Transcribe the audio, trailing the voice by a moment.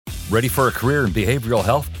Ready for a career in behavioral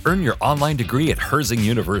health? Earn your online degree at Herzing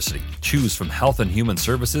University. Choose from health and human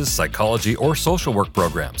services, psychology, or social work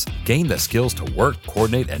programs. Gain the skills to work,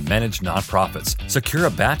 coordinate, and manage nonprofits. Secure a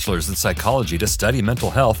bachelor's in psychology to study mental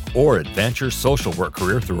health or advance your social work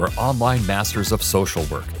career through our online Masters of Social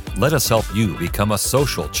Work. Let us help you become a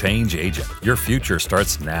social change agent. Your future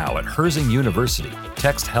starts now at Herzing University.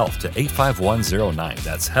 Text HEALTH to 85109.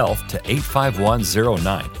 That's HEALTH to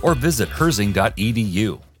 85109. Or visit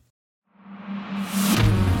herzing.edu.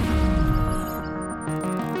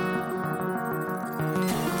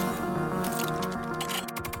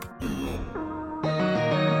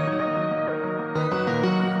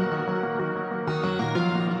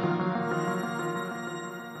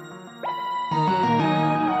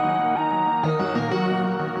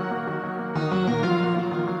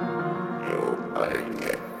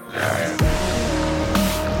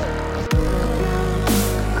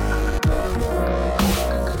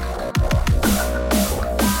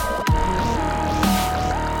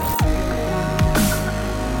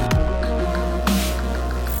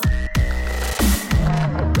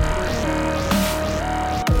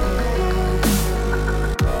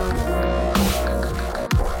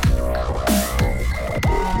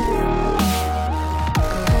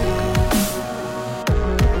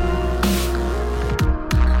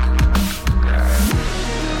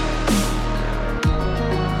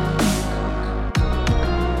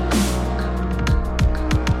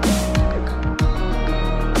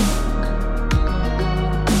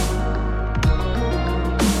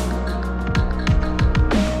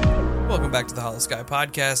 Back to the Hollow Sky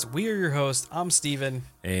Podcast. We are your hosts. I'm Steven.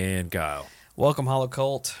 And Kyle. Welcome, Hollow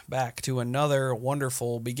Cult, back to another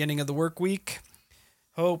wonderful beginning of the work week.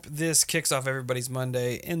 Hope this kicks off everybody's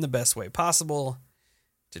Monday in the best way possible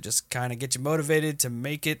to just kind of get you motivated to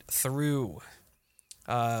make it through.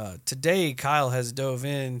 Today, Kyle has dove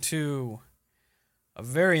into a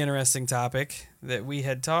very interesting topic that we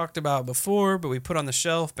had talked about before, but we put on the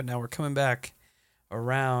shelf, but now we're coming back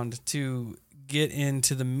around to get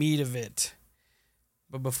into the meat of it.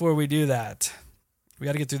 But before we do that, we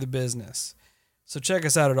got to get through the business. So check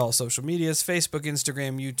us out at all social medias: Facebook,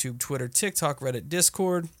 Instagram, YouTube, Twitter, TikTok, Reddit,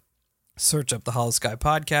 Discord. Search up the Hollow Sky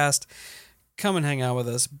Podcast. Come and hang out with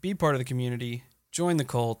us. Be part of the community. Join the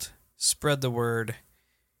cult. Spread the word.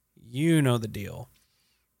 You know the deal.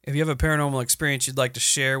 If you have a paranormal experience you'd like to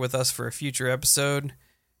share with us for a future episode,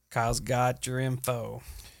 Kyle's got your info.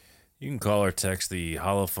 You can call or text the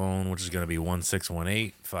holophone, which is going to be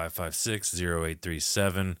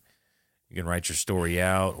 1-618-556-0837. You can write your story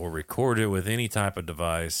out or record it with any type of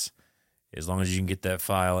device, as long as you can get that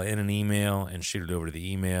file in an email and shoot it over to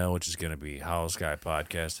the email, which is going to be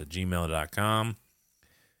hollowskypodcast@gmail.com.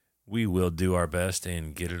 We will do our best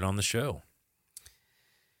and get it on the show.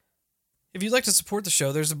 If you'd like to support the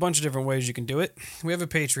show, there's a bunch of different ways you can do it. We have a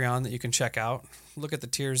Patreon that you can check out. Look at the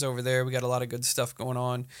tiers over there. We got a lot of good stuff going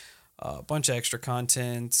on. A bunch of extra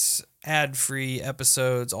content, ad-free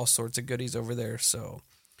episodes, all sorts of goodies over there. So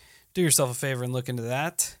do yourself a favor and look into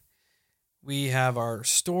that. We have our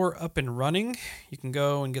store up and running. You can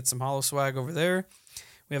go and get some Hollow swag over there.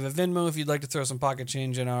 We have a Venmo if you'd like to throw some pocket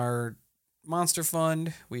change in our Monster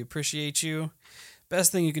Fund. We appreciate you.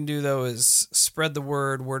 Best thing you can do, though, is spread the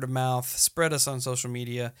word of mouth. Spread us on social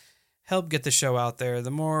media. Help get the show out there.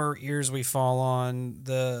 The more ears we fall on,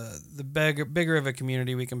 the bigger of a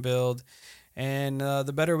community we can build, and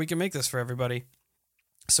the better we can make this for everybody.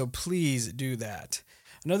 So please do that.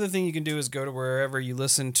 Another thing you can do is go to wherever you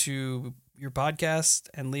listen to your podcast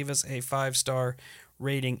and leave us a 5-star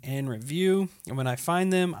rating and review. And when I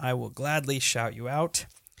find them, I will gladly shout you out.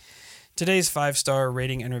 Today's 5-star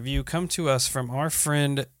rating and review come to us from our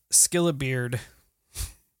friend Skillabeard.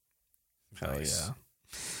 Nice. Oh, yeah.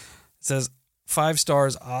 It says, 5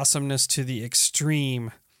 stars, awesomeness to the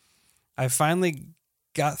extreme. I finally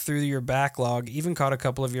got through your backlog, even caught a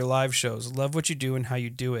couple of your live shows. Love what you do and how you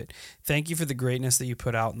do it. Thank you for the greatness that you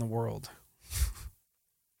put out in the world.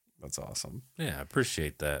 That's awesome. Yeah, I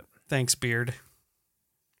appreciate that. Thanks, Beard.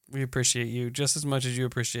 We appreciate you just as much as you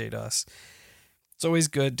appreciate us. It's always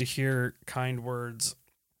good to hear kind words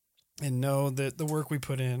and know that the work we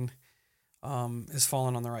put in is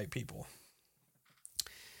falling on the right people.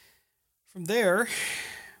 From there,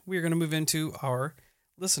 we are going to move into our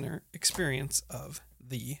listener experience of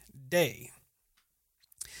the day.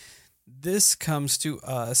 This comes to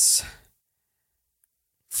us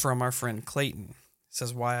from our friend Clayton. It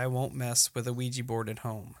says, why I won't mess with a Ouija board at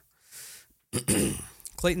home.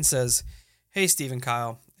 Clayton says, hey, Steve and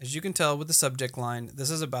Kyle. As you can tell with the subject line, this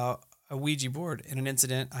is about a Ouija board and an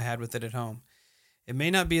incident I had with it at home. It may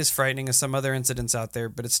not be as frightening as some other incidents out there,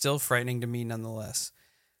 but it's still frightening to me nonetheless.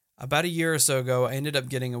 About a year or so ago, I ended up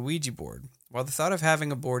getting a Ouija board. While the thought of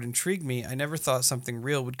having a board intrigued me, I never thought something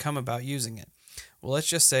real would come about using it. Well, let's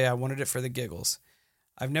just say I wanted it for the giggles.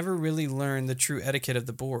 I've never really learned the true etiquette of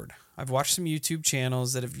the board. I've watched some YouTube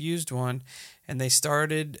channels that have used one, and they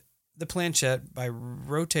started the planchette by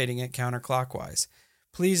rotating it counterclockwise.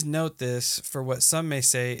 Please note this for what some may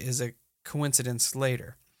say is a coincidence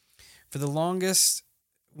later. For the longest,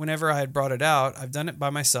 whenever I had brought it out, I've done it by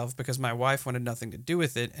myself because my wife wanted nothing to do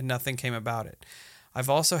with it and nothing came about it. I've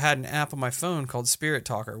also had an app on my phone called Spirit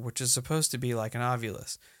Talker, which is supposed to be like an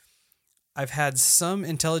Ovilus. I've had some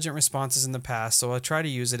intelligent responses in the past, so I try to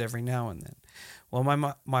use it every now and then.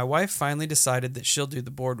 Well, my wife finally decided that she'll do the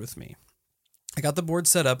board with me. I got the board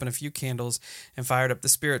set up and a few candles and fired up the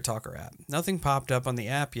Spirit Talker app. Nothing popped up on the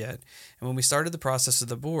app yet, and when we started the process of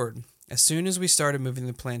the board, as soon as we started moving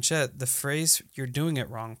the planchette, the phrase, "You're doing it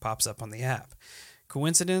wrong," pops up on the app.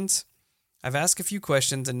 Coincidence? I've asked a few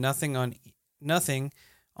questions and nothing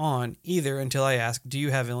on either until I ask, "Do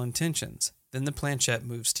you have ill intentions?" Then the planchette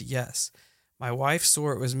moves to yes. My wife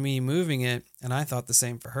swore it was me moving it, and I thought the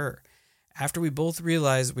same for her. After we both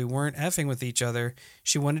realized we weren't effing with each other,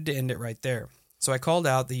 she wanted to end it right there. So I called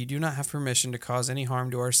out that you do not have permission to cause any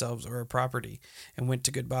harm to ourselves or our property, and went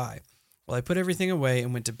to goodbye. Well, I put everything away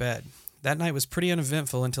and went to bed. That night was pretty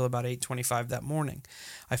uneventful until about 8:25 that morning.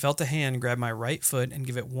 I felt a hand grab my right foot and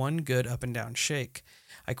give it one good up and down shake.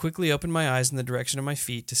 I quickly opened my eyes in the direction of my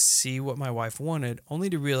feet to see what my wife wanted, only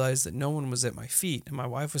to realize that no one was at my feet and my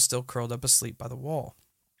wife was still curled up asleep by the wall.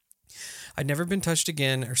 I'd never been touched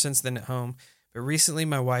again or since then at home, but recently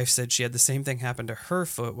my wife said she had the same thing happen to her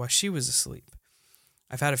foot while she was asleep.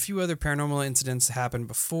 I've had a few other paranormal incidents happen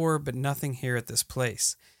before, but nothing here at this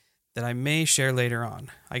place that I may share later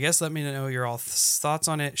on. I guess let me know your all thoughts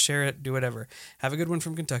on it, share it, do whatever. Have a good one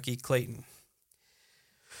from Kentucky, Clayton.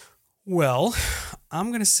 Well, I'm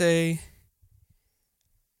going to say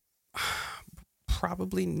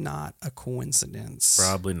probably not a coincidence.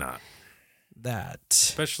 Probably not. That.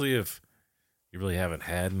 Especially if you really haven't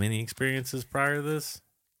had many experiences prior to this.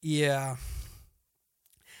 Yeah.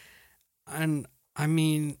 And I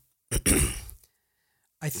mean,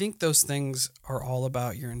 I think those things are all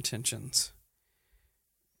about your intentions.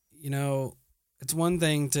 You know, it's one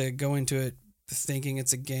thing to go into it thinking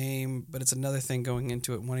it's a game, but it's another thing going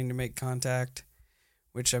into it wanting to make contact,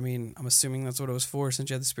 which, I mean, I'm assuming that's what it was for since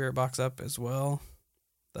you had the spirit box up as well.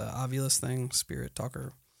 The Ovilus thing, Spirit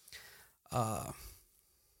Talker. I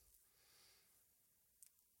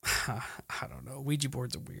don't know. Ouija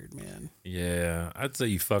boards are weird, man. Yeah, I'd say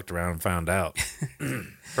you fucked around and found out.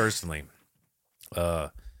 Personally.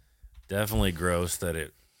 Definitely gross that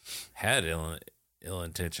it had ill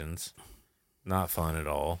intentions. Not fun at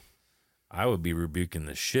all. I would be rebuking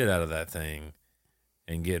the shit out of that thing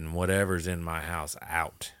and getting whatever's in my house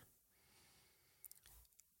out.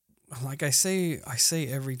 Like I say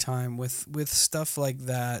every time with stuff like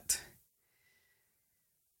that,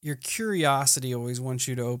 your curiosity always wants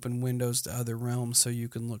you to open windows to other realms so you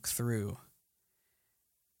can look through.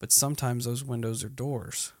 But sometimes those windows are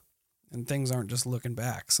doors, and things aren't just looking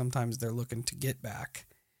back. Sometimes they're looking to get back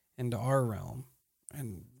into our realm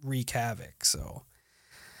and wreak havoc. So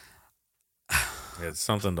it's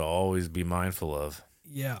something to always be mindful of.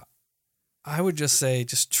 Yeah. I would just say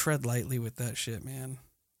just tread lightly with that shit, man.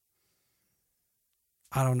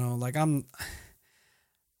 I don't know. Like I'm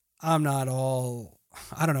not all,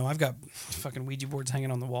 I don't know. I've got fucking Ouija boards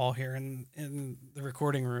hanging on the wall here in the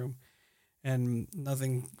recording room, and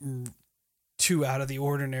nothing too out of the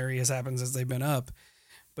ordinary has happened as they've been up.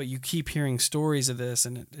 But you keep hearing stories of this,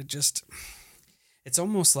 and it just, it's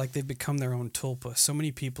almost like they've become their own tulpa. So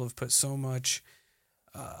many people have put so much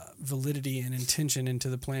validity and intention into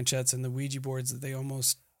the planchettes and the Ouija boards that they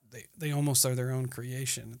almost are their own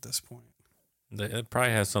creation at this point. It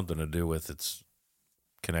probably has something to do with its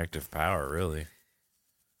connective power, really.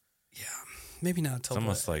 Yeah, maybe not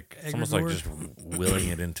tulpa. It's almost like just willing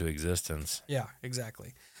it into existence. Yeah,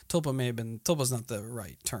 exactly. Tulpa's not the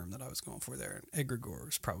right term that I was going for there. Egregore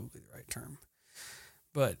is probably the right term.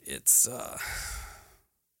 But it's,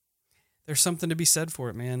 there's something to be said for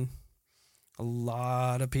it, man. A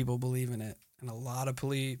lot of people believe in it, and a lot of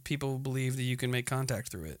people believe that you can make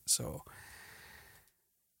contact through it. So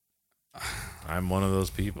I'm one of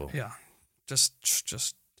those people. Yeah, just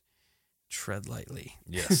tread lightly.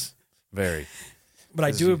 Yes, very. But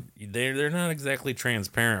I do. They're not exactly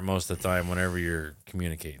transparent most of the time whenever you're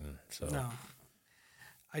communicating. So no,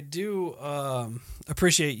 I do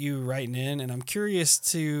appreciate you writing in, and I'm curious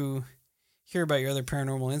to hear about your other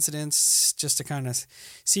paranormal incidents, just to kind of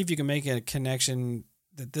see if you can make a connection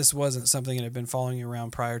that this wasn't something that had been following you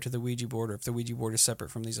around prior to the Ouija board, or if the Ouija board is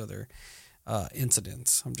separate from these other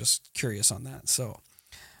incidents. I'm just curious on that. So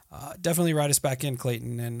definitely write us back in,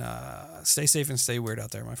 Clayton, and stay safe and stay weird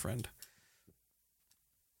out there, my friend.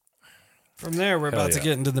 From there, we're about to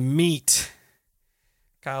get into the meat.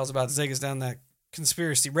 Kyle's about to take us down that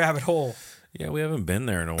conspiracy rabbit hole. Yeah, we haven't been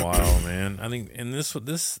there in a while, man. I think in this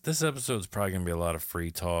episode is probably gonna be a lot of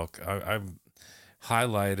free talk. I've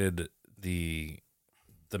highlighted the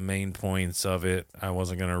main points of it. I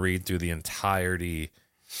wasn't gonna read through the entirety.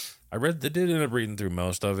 I did end up reading through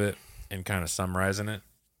most of it and kind of summarizing it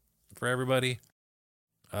for everybody.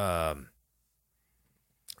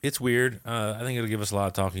 It's weird. I think it'll give us a lot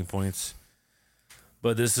of talking points.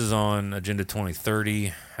 But this is on Agenda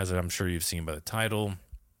 2030, as I'm sure you've seen by the title.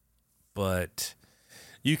 But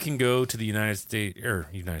you can go to the United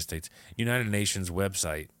Nations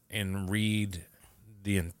website and read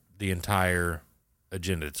the entire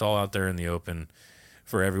agenda. It's all out there in the open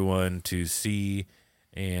for everyone to see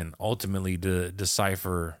and ultimately to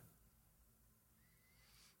decipher.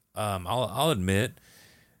 I'll admit,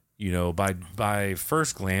 by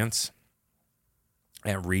first glance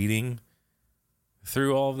at reading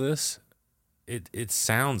through all of this, it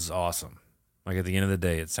sounds awesome. Like at the end of the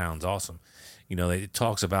day, it sounds awesome. It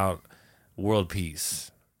talks about world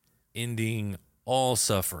peace, ending all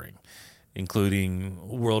suffering, including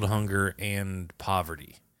world hunger and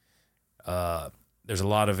poverty. There's a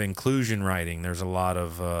lot of inclusion writing. There's a lot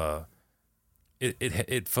of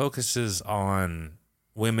it focuses on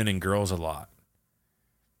women and girls a lot.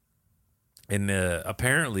 And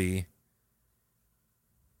apparently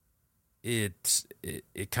its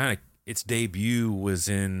debut was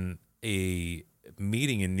in a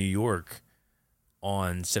meeting in New York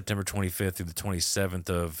on September 25th through the 27th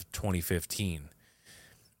of 2015.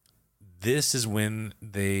 This is when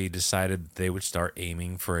they decided they would start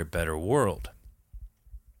aiming for a better world.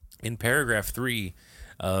 In paragraph 3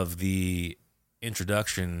 of the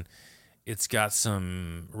introduction, it's got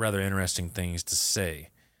some rather interesting things to say.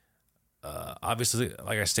 Obviously,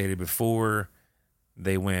 like I stated before,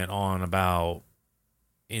 they went on about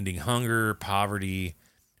ending hunger, poverty,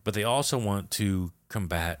 but they also want to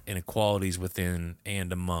combat inequalities within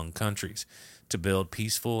and among countries, to build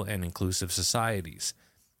peaceful and inclusive societies,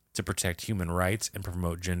 to protect human rights and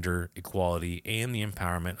promote gender equality and the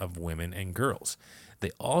empowerment of women and girls. They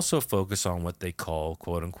also focus on what they call,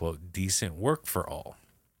 quote unquote, decent work for all.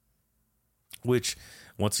 Which,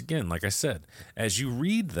 once again, like I said, as you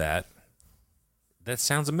read that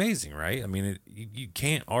sounds amazing, right? I mean, you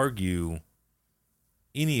can't argue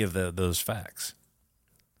any of those facts.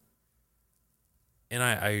 And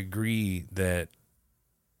I agree that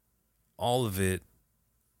all of it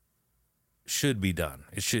should be done.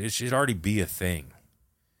 It should already be a thing.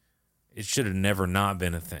 It should have never not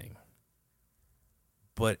been a thing.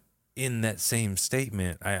 But in that same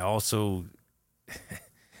statement, I also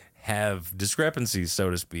have discrepancies,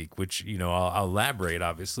 so to speak, which, I'll elaborate,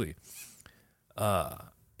 obviously.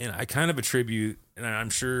 And I kind of attribute, and I'm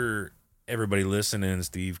sure everybody listening,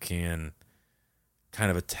 Steve, can kind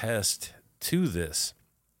of attest to this,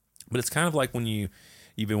 but it's kind of like when you've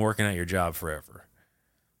been working at your job forever,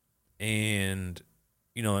 and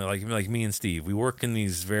like me and Steve, we work in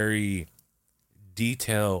these very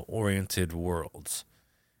detail-oriented worlds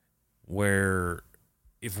where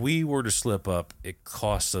if we were to slip up, it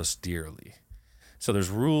costs us dearly. So there's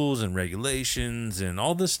rules and regulations and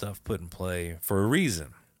all this stuff put in play for a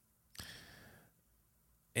reason.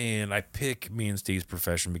 And I pick me and Steve's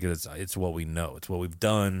profession because it's what we know. It's what we've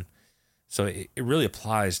done. So it really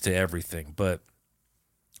applies to everything. But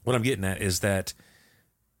what I'm getting at is that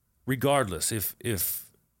regardless, if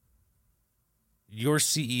your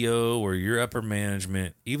CEO or your upper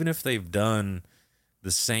management, even if they've done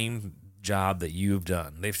the same job that you've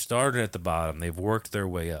done, they've started at the bottom, they've worked their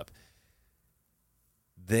way up,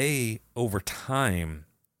 they, over time,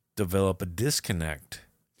 develop a disconnect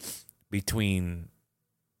between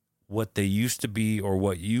what they used to be or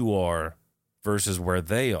what you are versus where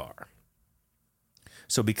they are.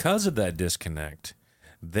 So because of that disconnect,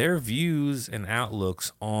 their views and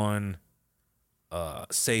outlooks on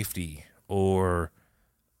safety or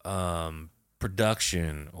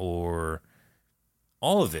production or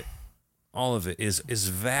all of it is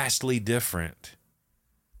vastly different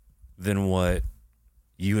than what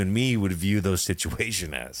you and me would view those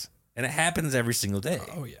situations as. And it happens every single day.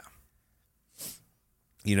 Oh, yeah.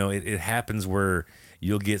 It happens where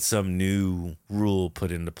you'll get some new rule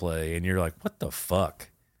put into play and you're like, what the fuck?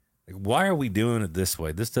 Like, why are we doing it this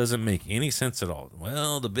way? This doesn't make any sense at all.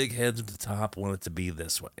 Well, the big heads at the top want it to be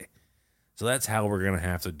this way. So that's how we're going to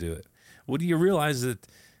have to do it. Well, do you realize that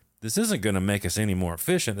this isn't going to make us any more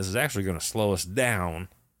efficient? This is actually going to slow us down.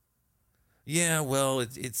 Yeah, well,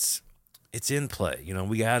 it's in play. You know,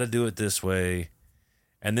 we got to do it this way.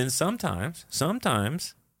 And then sometimes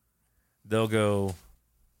they'll go,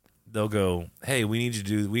 hey, we need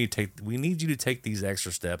you to take these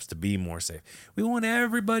extra steps to be more safe. We want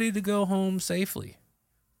everybody to go home safely.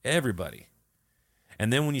 Everybody.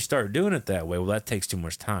 And then when you start doing it that way, well, that takes too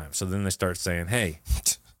much time. So then they start saying, hey,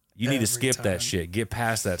 you need to skip that shit. Get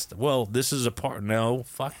past that stuff. Well, this is a part. No,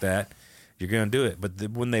 fuck that. You're going to do it.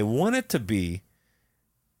 But when they want it to be,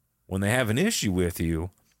 when they have an issue with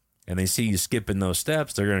you and they see you skipping those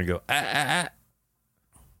steps, they're going to go,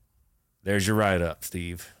 There's your write-up,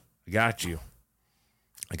 Steve. I got you.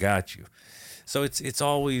 So it's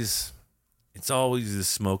always this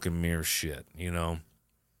smoke and mirror shit, you know.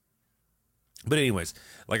 But anyways,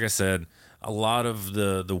 like I said, a lot of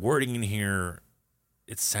the wording in here,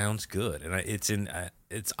 it sounds good, and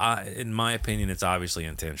in my opinion, it's obviously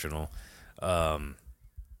intentional. And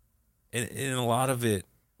a lot of it,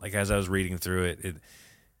 like as I was reading through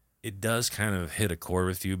it does kind of hit a chord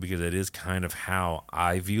with you, because it is kind of how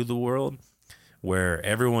I view the world, where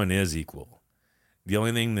everyone is equal. The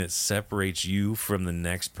only thing that separates you from the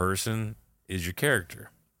next person is your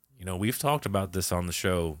character. You know, we've talked about this on the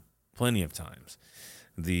show plenty of times.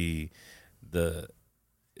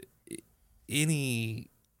 Any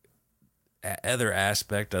other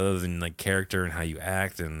aspect other than like character and how you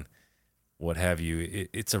act and what have you,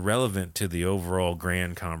 it's irrelevant to the overall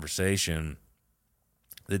grand conversation.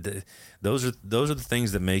 Those are the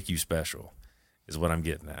things that make you special, is what I'm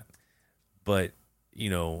getting at. But, you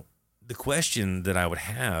know, the question that I would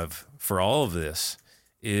have for all of this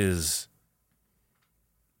is,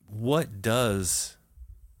 what does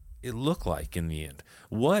it look like in the end?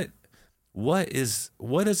 What does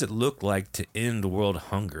it look like to end world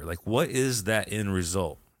hunger? Like, what is that end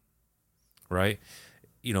result? Right?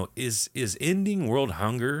 You know, is ending world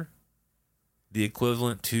hunger the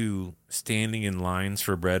equivalent to standing in lines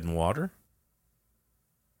for bread and water?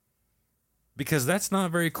 Because that's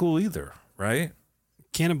not very cool either, right?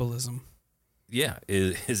 Cannibalism. Yeah,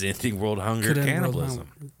 is ending world hunger cannibalism?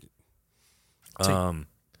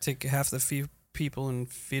 Take half the few people and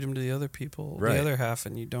feed them to the other people. Right. The other half,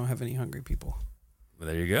 and you don't have any hungry people. Well,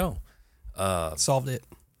 there you go. Solved it.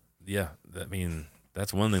 Yeah, I mean,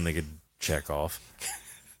 that's one thing they could check off.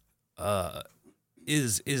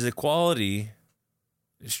 Is equality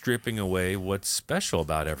stripping away what's special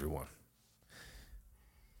about everyone?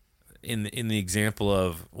 In the example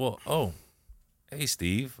of, well, hey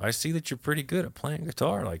Steve, I see that you're pretty good at playing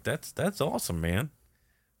guitar. Like that's awesome, man.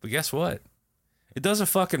 But guess what? It doesn't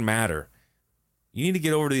fucking matter. You need to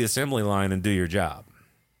get over to the assembly line and do your job.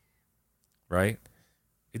 Right?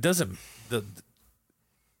 It doesn't. The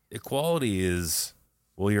equality is,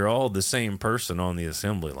 well, you're all the same person on the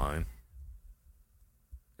assembly line.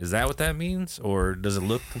 Is that what that means? Or does it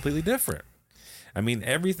look completely different? I mean,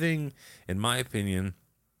 everything, in my opinion,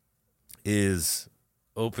 is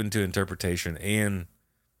open to interpretation, and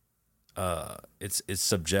it's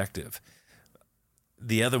subjective.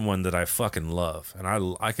 The other one that I fucking love, and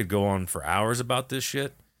I could go on for hours about this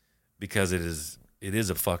shit, because it is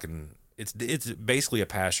a fucking, it's basically a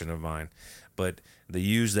passion of mine. But they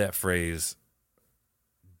use that phrase,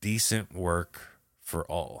 decent work for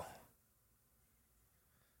all.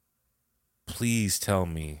 Please tell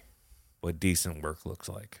me what decent work looks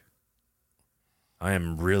like. I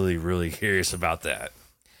am really, really curious about that.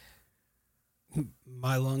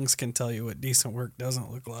 My lungs can tell you what decent work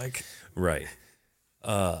doesn't look like. Right.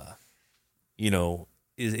 You know,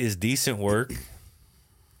 is decent work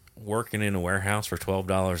working in a warehouse for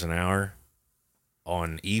 $12 an hour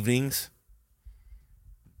on evenings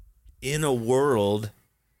in a world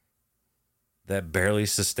that barely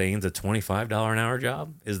sustains a $25 an hour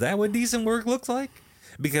job? Is that what decent work looks like?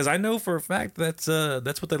 Because I know for a fact that's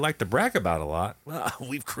what they like to brag about a lot. Well,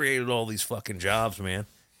 we've created all these fucking jobs, man.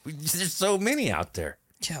 There's so many out there.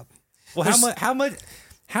 Yeah. Well,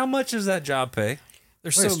 how much does that job pay?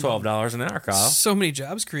 There's It's $12 an hour, Kyle. So many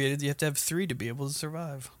jobs created, you have to have 3 to be able to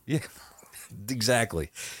survive. Yeah, exactly.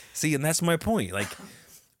 See, and that's my point. Like,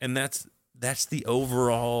 and that's the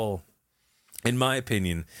overall, in my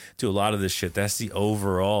opinion, to a lot of this shit. That's the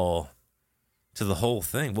overall to the whole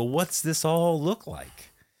thing. Well, what's this all look like?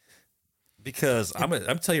 Because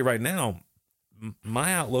I'm telling you right now,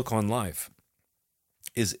 my outlook on life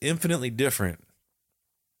is infinitely different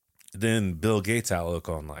than Bill Gates' outlook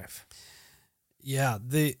on life. Yeah,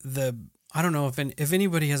 the I don't know if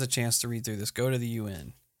anybody has a chance to read through this, go to the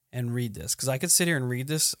UN and read this, because I could sit here and read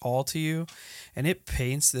this all to you, and it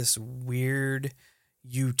paints this weird,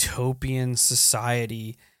 utopian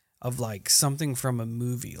society of like something from a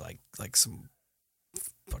movie, like some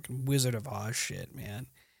fucking Wizard of Oz shit, man.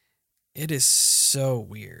 It is so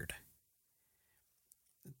weird.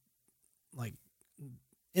 Like,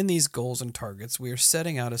 in these goals and targets, we are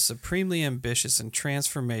setting out a supremely ambitious and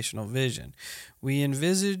transformational vision. We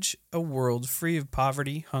envisage a world free of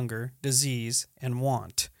poverty, hunger, disease, and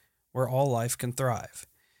want, where all life can thrive.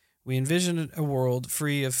 We envision a world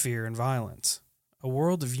free of fear and violence, a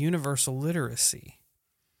world of universal literacy,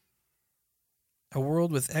 a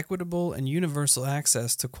world with equitable and universal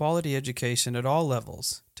access to quality education at all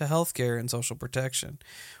levels, to healthcare and social protection,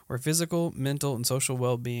 where physical, mental, and social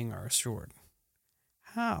well-being are assured.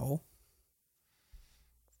 How?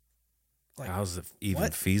 Like, how's it even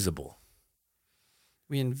what? feasible?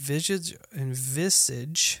 We envisage,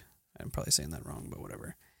 I'm probably saying that wrong, but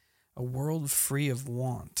whatever, a world free of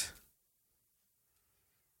want.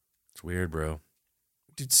 It's weird, bro.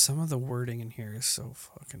 Dude, some of the wording in here is so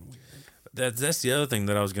fucking weird. That's the other thing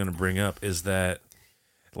that I was going to bring up is that,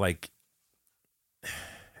 like,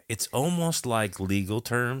 it's almost like legal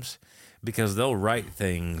terms because they'll write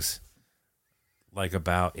things like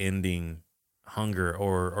about ending hunger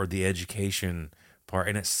or the education part,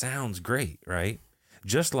 and it sounds great, right?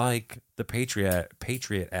 Just like the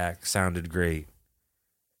Patriot Act sounded great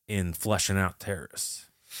in flushing out terrorists,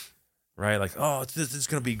 right? Like, oh, it's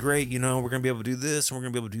going to be great, you know, we're going to be able to do this and we're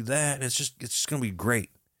going to be able to do that, and it's just going to be great.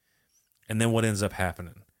 And then what ends up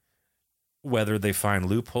happening? Whether they find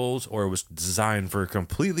loopholes or it was designed for a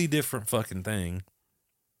completely different fucking thing.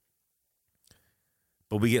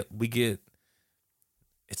 But we get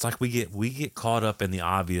it's like we get caught up in the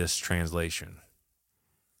obvious translation.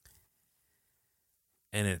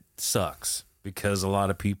 And it sucks because a lot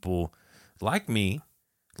of people like me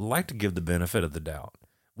like to give the benefit of the doubt.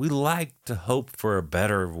 We like to hope for a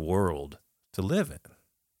better world to live in.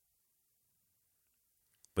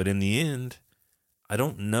 But in the end, I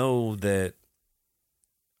don't know that.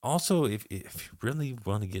 Also, if you really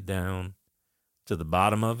want to get down to the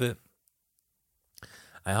bottom of it,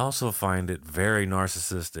 I also find it very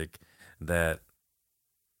narcissistic that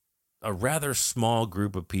a rather small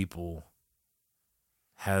group of people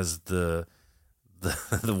has the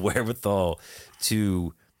wherewithal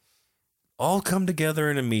to all come together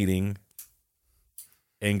in a meeting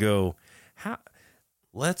and go,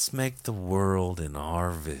 let's make the world in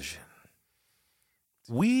our vision.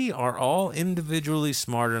 We are all individually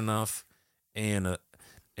smart enough and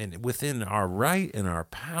within our right and our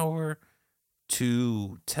power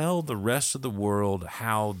to tell the rest of the world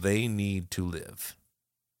how they need to live.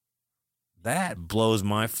 That blows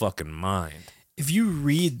my fucking mind. If you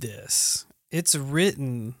read this, it's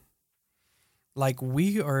written like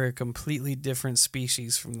we are a completely different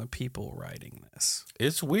species from the people writing this.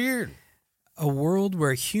 It's weird. A world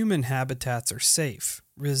where human habitats are safe,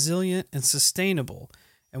 resilient, and sustainable,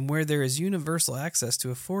 and where there is universal access to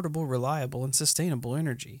affordable, reliable, and sustainable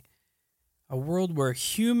energy. A world where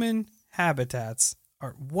human habitats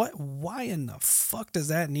are what? Why in the fuck does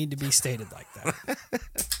that need to be stated like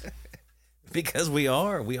that? Because we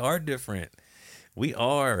are different. We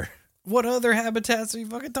are. What other habitats are you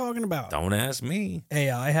fucking talking about? Don't ask me.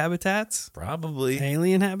 AI habitats? Probably.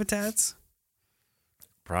 Alien habitats?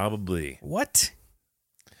 Probably. What?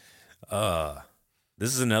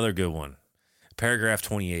 This is another good one. Paragraph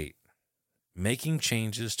 28. Making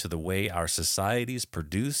changes to the way our societies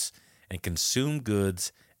produce and consume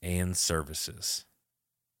goods and services.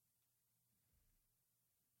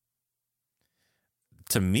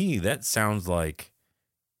 To me, that sounds like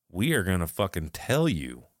we are going to fucking tell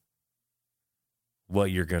you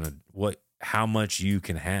how much you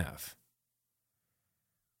can have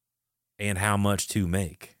and how much to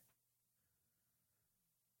make,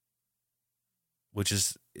 which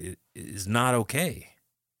is not okay.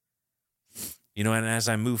 You know, and as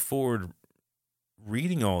I move forward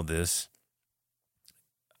reading all this,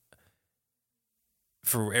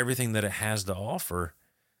 for everything that it has to offer,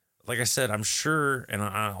 like I said, I'm sure, and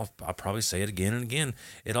I'll probably say it again and again,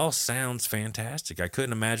 it all sounds fantastic. I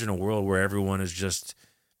couldn't imagine a world where everyone is just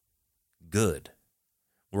good.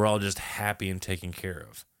 We're all just happy and taken care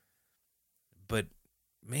of. But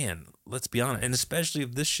man, let's be honest, and especially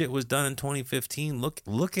if this shit was done in 2015,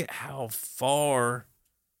 look at how far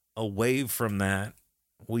away from that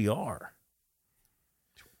we are.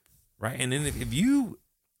 Right? And then if you,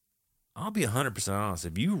 I'll be 100% honest,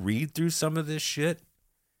 if you read through some of this shit,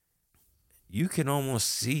 you can almost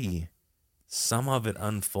see some of it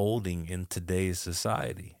unfolding in today's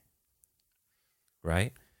society.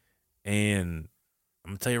 Right? And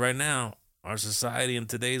I'm going to tell you right now, our society in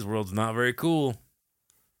today's world is not very cool.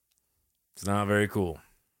 It's not very cool.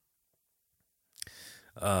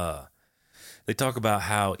 They talk about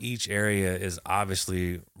how each area is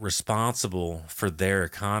obviously responsible for their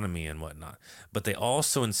economy and whatnot, but they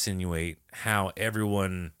also insinuate how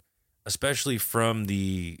everyone, especially from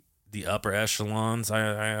the upper echelons,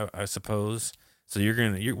 I suppose. So what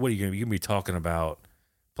are you gonna be talking about?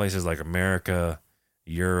 Places like America,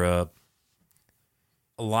 Europe,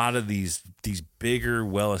 a lot of these bigger,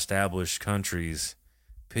 well-established countries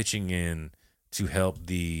pitching in to help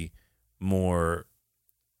the more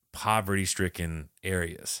poverty-stricken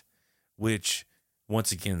areas, which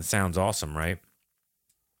once again sounds awesome, right?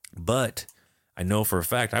 But I know for a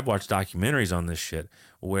fact, I've watched documentaries on this shit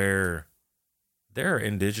where there are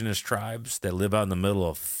indigenous tribes that live out in the middle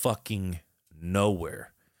of fucking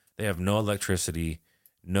nowhere. They have no electricity,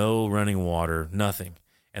 no running water, nothing.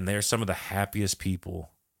 And they're some of the happiest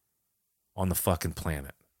people on the fucking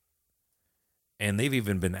planet. And they've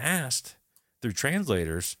even been asked through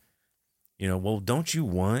translators, well, don't you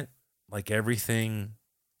want like everything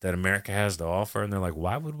that America has to offer? And they're like,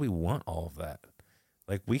 why would we want all of that?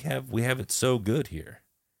 Like we have it so good here.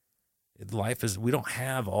 We don't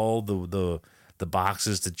have all the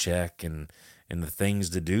boxes to check and the things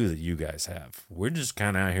to do that you guys have. We're just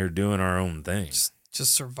kind of out here doing our own thing.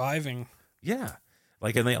 Just surviving. Yeah.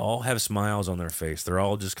 Like, and they all have smiles on their face. They're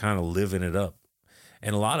all just kind of living it up.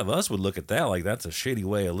 And a lot of us would look at that like that's a shitty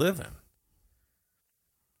way of living.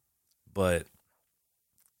 But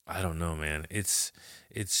I don't know, man. It's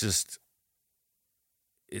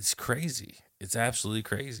crazy. It's absolutely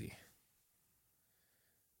crazy.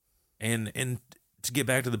 And to get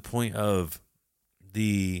back to the point of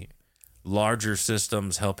the larger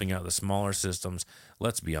systems helping out the smaller systems,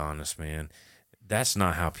 let's be honest, man. That's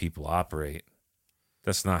not how people operate.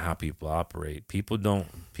 That's not how people operate. People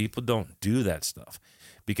don't do that stuff,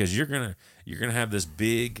 because you're gonna have this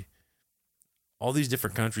big, all these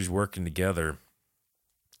different countries working together,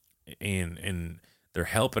 and they're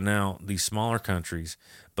helping out these smaller countries.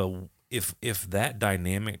 But if that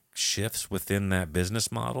dynamic shifts within that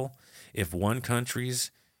business model, if one country's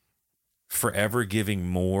forever giving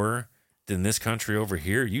more than this country over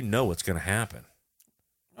here, you know what's going to happen.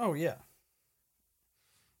 Oh yeah.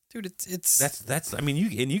 Dude, it's that's I mean,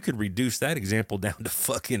 you could reduce that example down to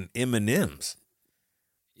fucking M&Ms.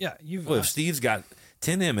 Yeah, if Steve's got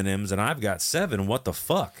 10 M&Ms and I've got 7, what the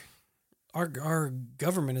fuck? Our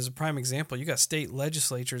government is a prime example. You got state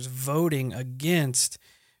legislatures voting against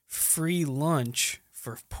free lunch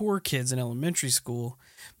for poor kids in elementary school,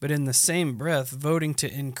 but in the same breath voting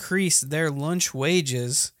to increase their lunch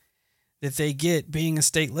wages that they get being a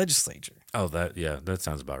state legislature. Oh, that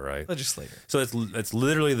sounds about right. Legislator. So it's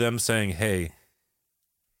literally them saying, "Hey,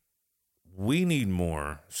 we need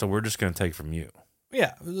more, so we're just going to take from you."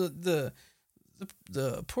 Yeah, the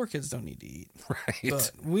poor kids don't need to eat, right?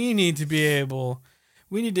 But we need to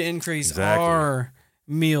increase our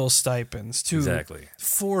meal stipends to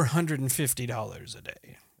 $450 a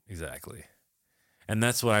day. Exactly, and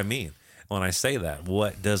that's what I mean when I say that.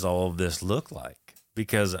 What does all of this look like?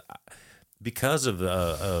 Because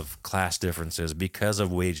of class differences, because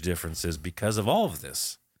of wage differences, because of all of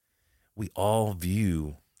this, we all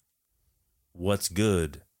view what's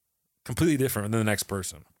good completely different than the next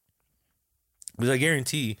person. Because I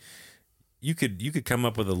guarantee you could come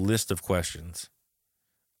up with a list of questions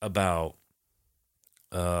about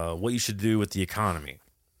what you should do with the economy,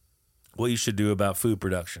 what you should do about food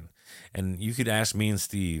production, and you could ask me and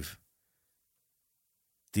Steve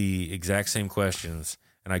the exact same questions,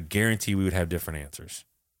 and I guarantee we would have different answers.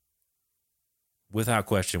 Without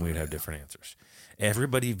question, we would have different answers.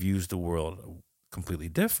 Everybody views the world completely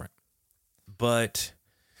different. But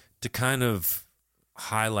to kind of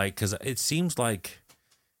highlight, because it seems like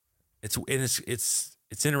it's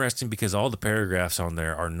interesting because all the paragraphs on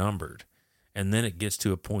there are numbered, and then it gets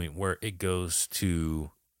to a point where it goes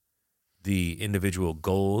to the individual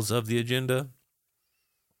goals of the agenda,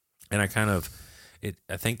 and I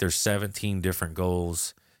think there's 17 different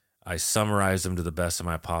goals. I summarize them to the best of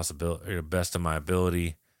my best of my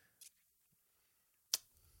ability.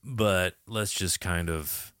 But let's just kind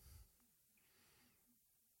of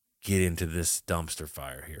get into this dumpster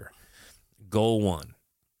fire here. Goal 1,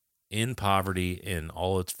 end poverty in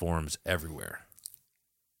all its forms everywhere.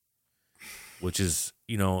 Which is,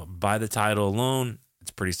 by the title alone,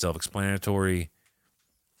 it's pretty self-explanatory.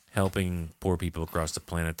 Helping poor people across the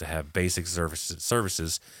planet to have basic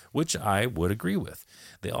services, which I would agree with.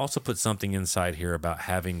 They also put something inside here about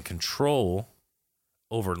having control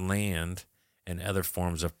over land and other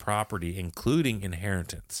forms of property, including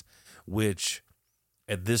inheritance, which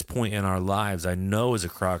at this point in our lives, I know is a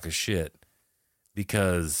crock of shit,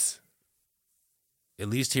 because at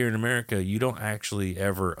least here in America, you don't actually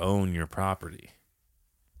ever own your property.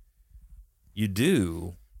 You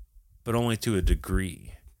do, but only to a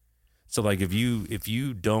degree. So like if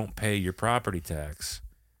you don't pay your property tax,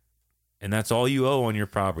 and that's all you owe on your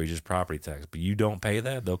property, just property tax, but you don't pay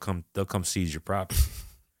that, they'll come seize your property.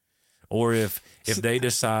 Or if they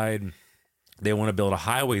decide they want to build a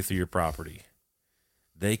highway through your property,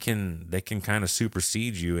 they can kind of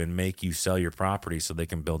supersede you and make you sell your property so they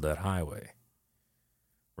can build that highway.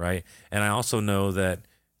 Right? And I also know that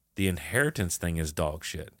the inheritance thing is dog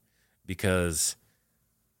shit, because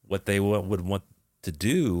what they would want to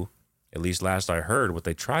do, at least last I heard, what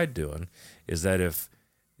they tried doing is that if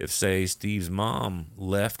say Steve's mom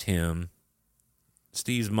left him,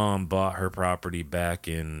 Steve's mom bought her property back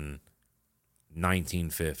in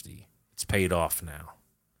 1950. It's paid off now.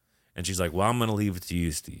 And she's like, well, I'm going to leave it to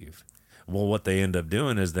you, Steve. Well, what they end up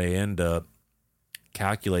doing is they end up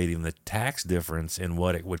calculating the tax difference in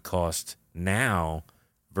what it would cost now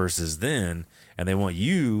versus then. And they want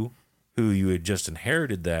you, who you had just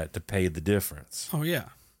inherited that, to pay the difference. Oh, yeah.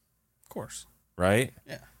 Of course. Right?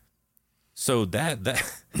 Yeah. So that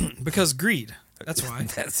because greed. That's why.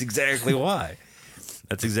 That's exactly why.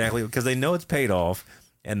 That's exactly because they know it's paid off,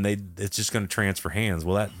 and it's just going to transfer hands.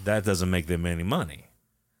 Well, that doesn't make them any money,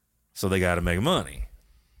 so they got to make money.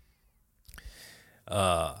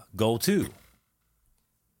 Goal 2: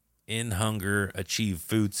 end hunger, achieve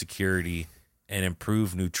food security, and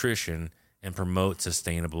improve nutrition, and promote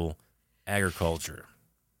sustainable agriculture.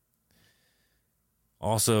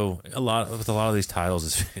 Also, with a lot of these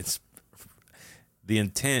titles, it's the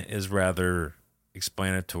intent is rather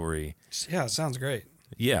explanatory. Yeah, it sounds great.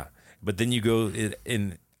 Yeah, but then you go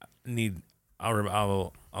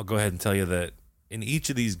I'll go ahead and tell you that in each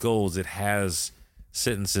of these goals, it has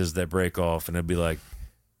sentences that break off, and it'd be like,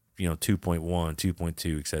 2.1,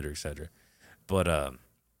 2.2, et cetera, et cetera. But a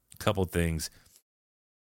couple things.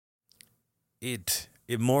 It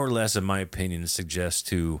more or less, in my opinion, suggests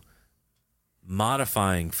to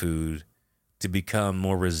modifying food to become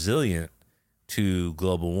more resilient to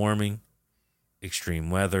global warming, extreme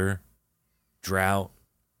weather, drought,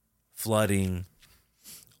 flooding,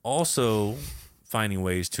 also finding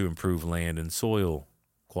ways to improve land and soil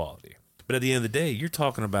quality. But at the end of the day, you're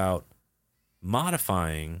talking about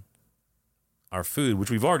modifying our food, which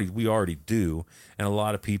we already do, and a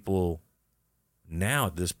lot of people now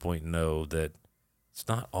at this point know that it's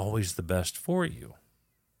not always the best for you.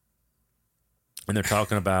 And they're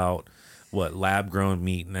talking about lab-grown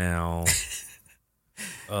meat now,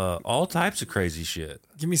 all types of crazy shit.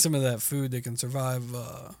 Give me some of that food that can survive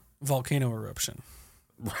volcano eruption.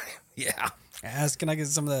 Right? Yeah. Can I get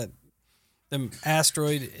some of that? Them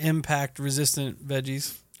asteroid impact resistant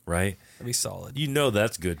veggies. Right. That'd be solid.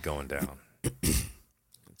 That's good going down.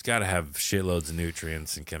 It's got to have shitloads of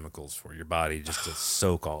nutrients and chemicals for your body just to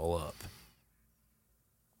soak all up.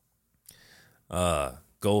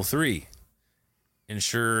 Goal 3: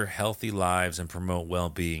 ensure healthy lives and promote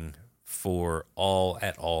well-being for all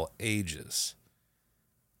at all ages.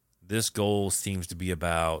 This goal seems to be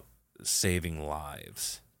about saving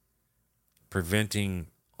lives, preventing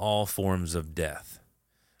all forms of death.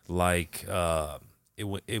 Like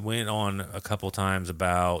it went on a couple times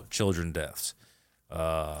about children deaths,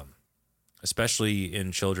 especially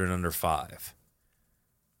in children under 5.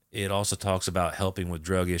 It also talks about helping with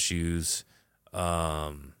drug issues,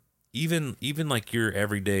 even like your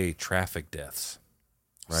everyday traffic deaths.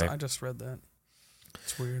 Right. So I just read that.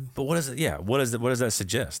 It's weird. But what is it? Yeah. What does that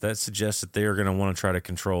suggest? That suggests that they're going to want to try to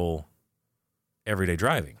control everyday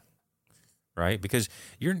driving, right? Because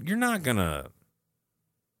you're not gonna.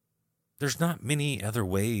 There's not many other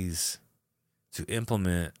ways to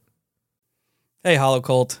implement. Hey, Hollow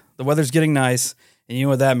Cult. The weather's getting nice, and you know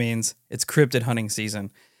what that means? It's cryptid hunting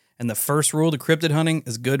season. And the first rule to cryptid hunting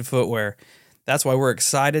is good footwear. That's why we're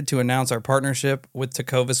excited to announce our partnership with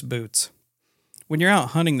Tecovas Boots. When you're out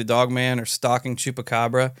hunting the Dogman or stalking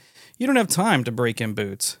Chupacabra, you don't have time to break in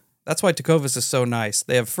boots. That's why Tecovas is so nice.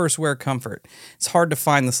 They have first wear comfort. It's hard to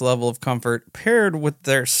find this level of comfort paired with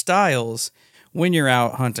their styles when you're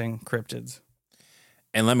out hunting cryptids.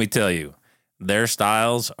 And let me tell you, their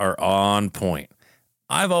styles are on point.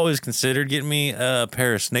 I've always considered getting me a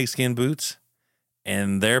pair of snakeskin boots,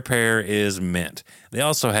 and their pair is mint. They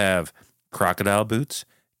also have crocodile boots,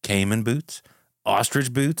 caiman boots,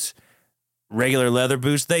 ostrich boots, regular leather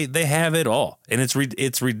boots. They have it all, and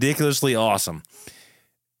it's ridiculously awesome.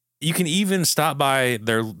 You can even stop by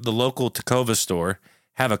the local Tecovas store,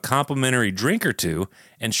 have a complimentary drink or two,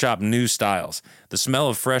 and shop new styles. The smell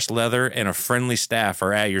of fresh leather and a friendly staff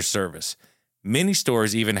are at your service. Many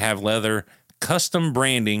stores even have leather custom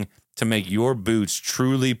branding to make your boots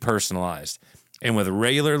truly personalized. And with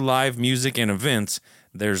regular live music and events,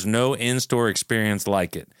 there's no in-store experience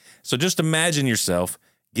like it. So just imagine yourself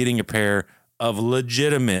getting a pair of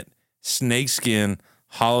legitimate snakeskin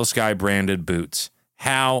Hollow Sky branded boots.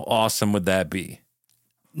 How awesome would that be?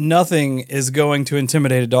 Nothing is going to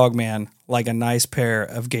intimidate a dog man like a nice pair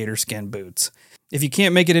of gator skin boots. If you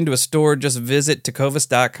can't make it into a store, just visit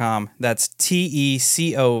tecovas.com. That's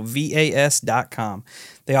TECOVAS.com.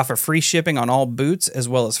 They offer free shipping on all boots as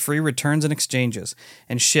well as free returns and exchanges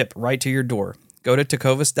and ship right to your door. Go to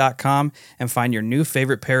tecovas.com and find your new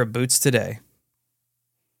favorite pair of boots today.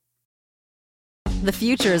 The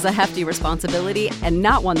future is a hefty responsibility and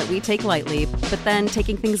not one that we take lightly. But then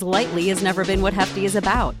taking things lightly has never been what Hefty is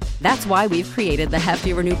about. That's why we've created the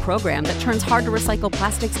Hefty Renew program that turns hard-to-recycle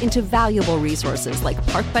plastics into valuable resources like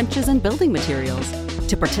park benches and building materials.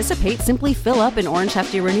 To participate, simply fill up an orange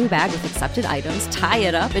Hefty Renew bag with accepted items, tie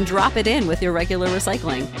it up, and drop it in with your regular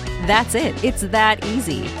recycling. That's it. It's that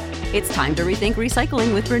easy. It's time to rethink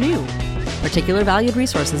recycling with Renew. Particular valued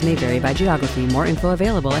resources may vary by geography. More info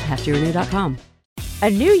available at heftyrenew.com. A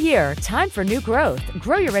new year, time for new growth.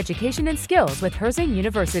 Grow your education and skills with Herzing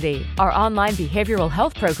University. Our online behavioral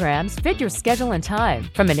health programs fit your schedule and time.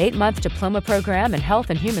 From an 8-month diploma program in health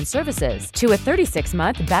and human services to a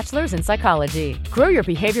 36-month bachelor's in psychology. Grow your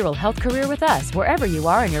behavioral health career with us wherever you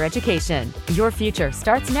are in your education. Your future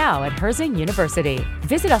starts now at Herzing University.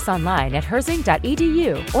 Visit us online at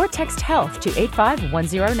herzing.edu or text health to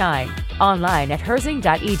 85109. Online at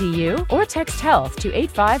herzing.edu or text health to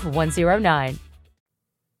 85109.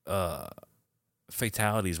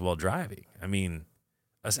 Fatalities while driving. I mean,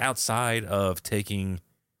 us outside of taking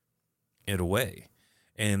it away.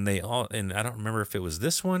 And they all, and I don't remember if it was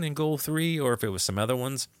this one in goal 3 or if it was some other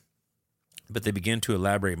ones, but they begin to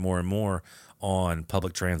elaborate more and more on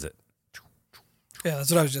public transit. Yeah,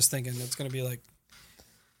 that's what I was just thinking. It's going to be like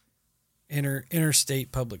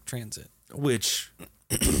interstate public transit, which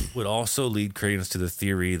would also lead credence to the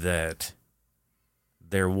theory that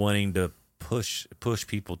they're wanting to push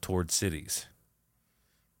people towards cities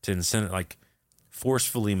to incent, like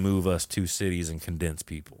forcefully move us to cities and condense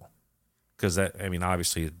people. Because that, I mean,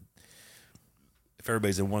 obviously, if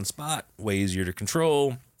everybody's in one spot, way easier to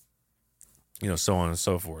control, so on and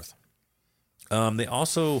so forth. They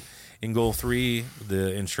also, in goal 3,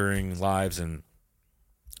 the ensuring lives and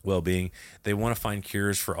well-being, they want to find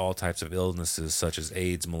cures for all types of illnesses such as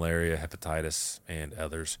AIDS, malaria, hepatitis, and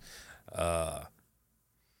others.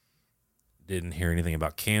 Didn't hear anything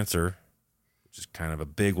about cancer, which is kind of a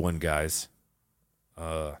big one, guys.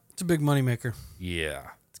 It's a big moneymaker. Yeah,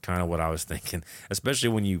 it's kind of what I was thinking, especially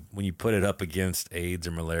when you put it up against AIDS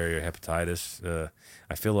or malaria or hepatitis.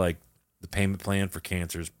 I feel like the payment plan for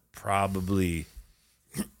cancer is probably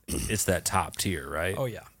it's that top tier, right? Oh,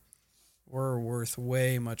 yeah. We're worth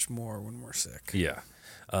way much more when we're sick. Yeah.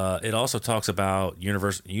 It also talks about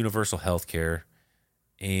universal health care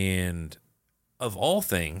and, of all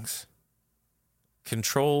things,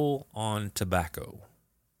 control on tobacco,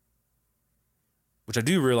 which I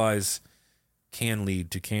do realize can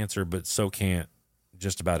lead to cancer, but so can't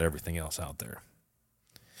just about everything else out there.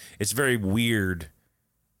 It's very weird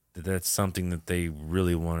that that's something that they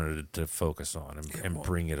really wanted to focus on and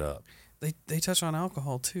bring it up. They touch on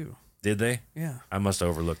alcohol too. Did they? Yeah. I must have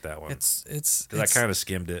overlooked that one. It's because I kind of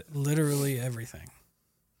skimmed it. Literally everything.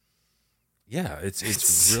 Yeah,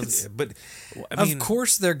 it's really. But I mean, of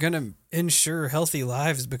course, they're gonna ensure healthy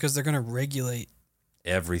lives because they're gonna regulate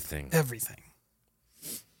everything. Everything.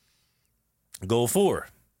 Goal 4.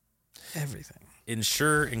 Everything.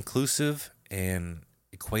 Ensure inclusive and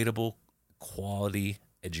equitable quality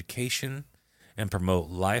education and promote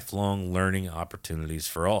lifelong learning opportunities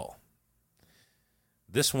for all.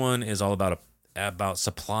 This one is all about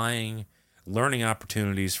supplying learning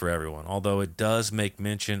opportunities for everyone, although it does make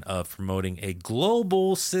mention of promoting a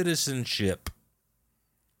global citizenship,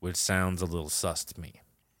 which sounds a little sus to me.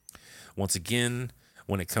 Once again,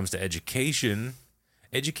 when it comes to education,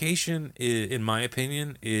 in my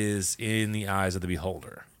opinion, is in the eyes of the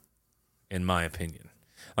beholder, in my opinion.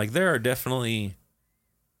 Like, there are definitely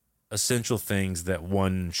essential things that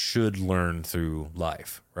one should learn through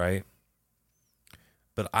life, right?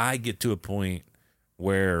 But I get to a point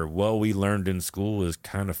where what we learned in school is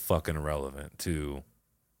kind of fucking irrelevant to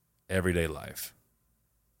everyday life.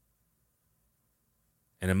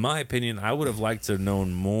 And in my opinion, I would have liked to have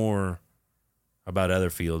known more about other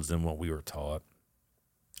fields than what we were taught.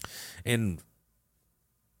 And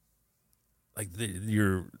like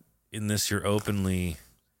you're openly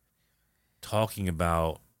talking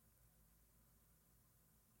about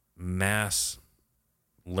mass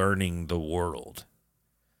learning the world.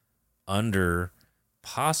 under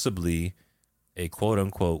possibly a quote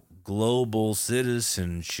unquote global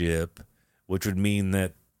citizenship, which would mean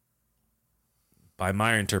that, by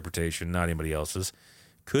my interpretation, not anybody else's,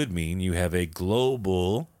 could mean you have a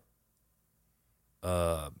global,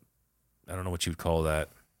 I don't know what you would call that,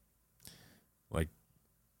 like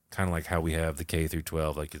kind of like how we have the K through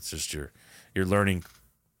 12, like it's just your learning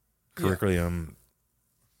curriculum.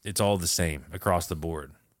 It's all the same across the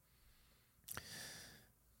board.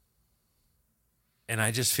 And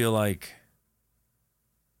I just feel like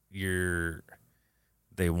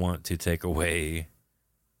they want to take away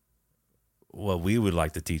what we would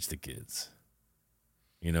like to teach the kids.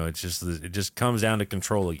 You know, it just comes down to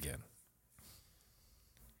control again.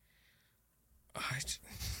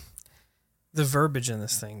 The verbiage in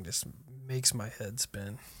this thing just makes my head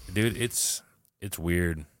spin. Dude, it's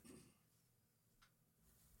weird.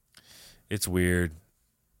 It's weird.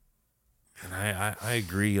 And I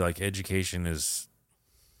agree, like, education is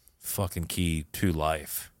fucking key to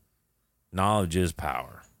life. Knowledge is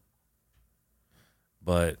power.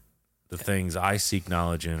 But the things I seek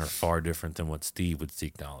knowledge in are far different than what Steve would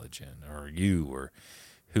seek knowledge in, or you, or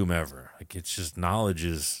whomever. Like, it's just, knowledge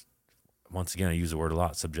is, once again, I use the word a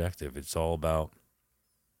lot, subjective. It's all about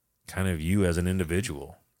kind of you as an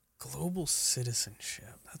individual. Global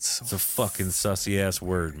citizenship. That's so. It's a fucking sussy ass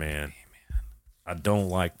word, man. I don't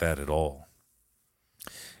like that at all.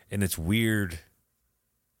 And it's weird.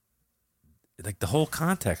 Like, the whole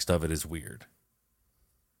context of it is weird.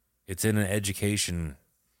 It's in an education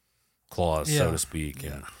clause, so to speak.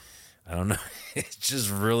 And I don't know. It's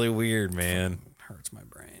just really weird, man. Hurts my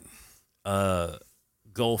brain.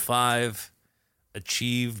 Goal 5,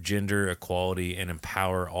 achieve gender equality and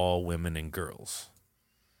empower all women and girls.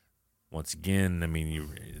 Once again, I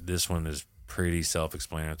mean, this one is pretty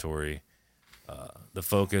self-explanatory. The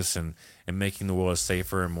focus and making the world a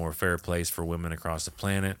safer and more fair place for women across the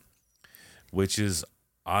planet, which is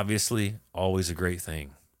obviously always a great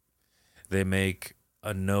thing. They make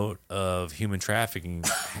a note of human trafficking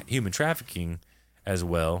as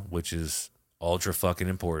well, which is ultra fucking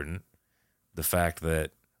important. The fact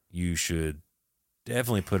that you should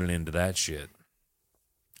definitely put an end to that shit.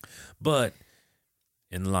 But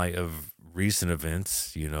in light of recent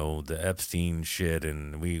events, you know, the Epstein shit,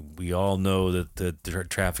 and we all know that the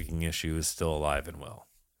trafficking issue is still alive and well.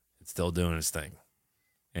 It's still doing its thing,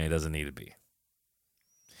 and it doesn't need to be.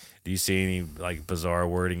 Do you see any, like, bizarre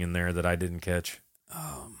wording in there that I didn't catch?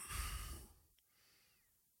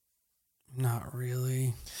 Not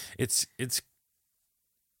really. It's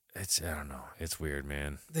I don't know. It's weird,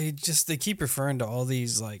 man. They keep referring to all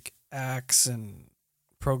these, like, acts and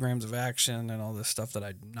programs of action and all this stuff that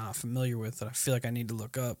I'm not familiar with, that I feel like I need to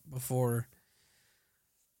look up before.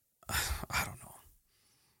 I don't know.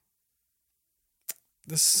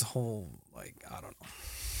 This whole, like, I don't know.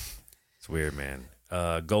 It's weird, man.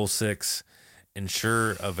 Goal 6,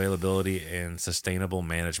 ensure availability and sustainable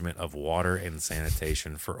management of water and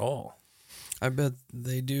sanitation for all. I bet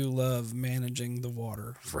they do love managing the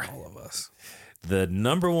water for all of us. The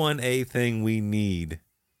number 1A thing we need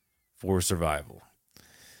for survival.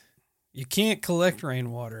 You can't collect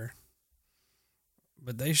rainwater,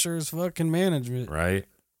 but they sure as fuck can manage it. Right.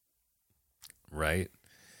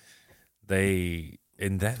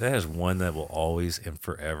 And that is one that will always and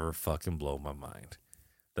forever fucking blow my mind.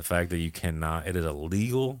 The fact that it is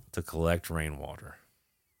illegal to collect rainwater.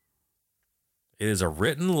 It is a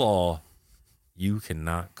written law. You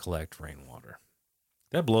cannot collect rainwater.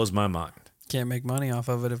 That blows my mind. Can't make money off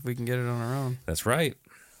of it if we can get it on our own. That's right.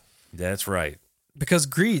 Because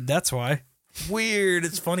greed, that's why. Weird.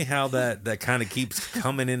 It's funny how that kind of keeps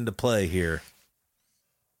coming into play here.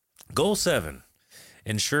 Goal 7,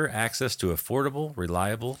 ensure access to affordable,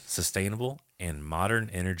 reliable, sustainable, and modern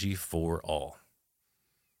energy for all.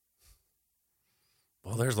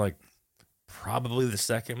 Well, there's, like, probably the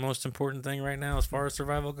second most important thing right now as far as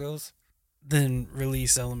survival goes. Then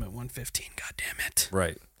release element 115. God damn it.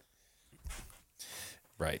 Right.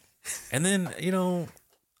 And then, you know,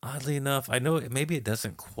 oddly enough, I know maybe it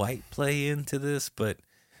doesn't quite play into this, but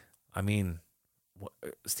I mean,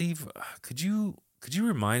 Steve, could you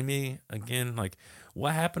remind me again, like,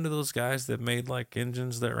 what happened to those guys that made, like,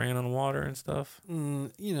 engines that ran on water and stuff?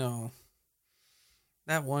 You know,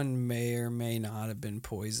 that one may or may not have been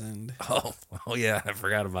poisoned. Oh yeah, I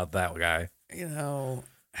forgot about that guy. You know,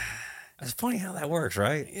 it's funny how that works,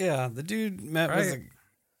 right? Yeah, the dude met with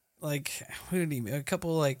a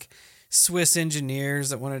couple, like, Swiss engineers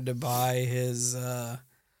that wanted to buy his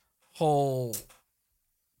whole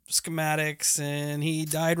schematics, and he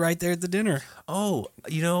died right there at the dinner. Oh,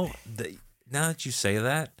 you know, now that you say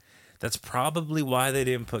that, That's probably why they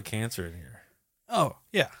didn't put cancer in here. Oh,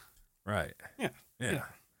 yeah. Right. Yeah. Yeah.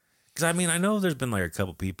 Because, I mean, I know there's been like a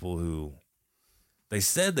couple people who they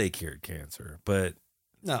said they cured cancer, but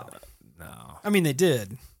No. no. I mean, they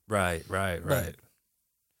did. Right. But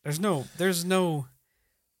there's no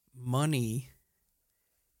money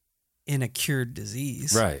in a cured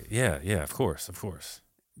disease. Right. Yeah. Of course.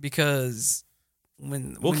 Because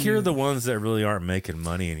when We'll cure the ones that really aren't making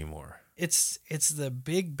money anymore. It's the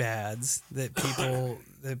big bads that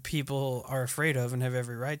people are afraid of and have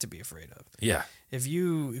every right to be afraid of. Yeah. If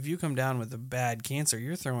you come down with a bad cancer,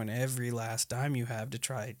 you're throwing every last dime you have to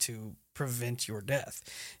try to prevent your death.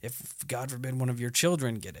 If God forbid one of your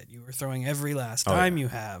children get it, you are throwing every last dime you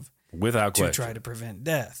have without to question try to prevent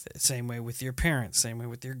death. Same way with your parents, same way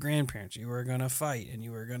with your grandparents. You are going to fight and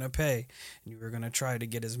you are going to pay and you are going to try to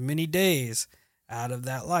get as many days out of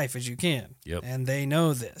that life as you can. Yep. And they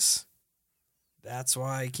know this. That's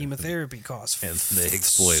why chemotherapy costs and they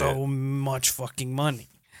exploit so much fucking money.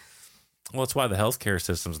 Well, that's why the healthcare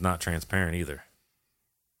system's not transparent either.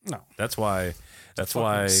 No. That's why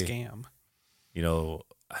scam. You know,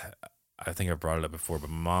 I think I brought it up before, but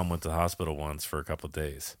my mom went to the hospital once for a couple of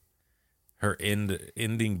days. Her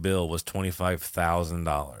ending bill was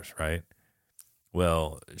 $25,000, right?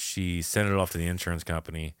 Well, she sent it off to the insurance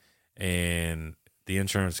company, and the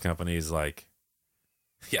insurance company is like,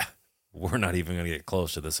 yeah, we're not even going to get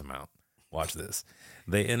close to this amount. Watch this.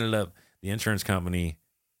 The insurance company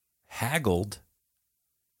haggled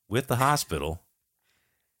with the hospital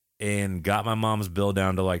and got my mom's bill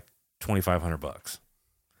down to like $2,500.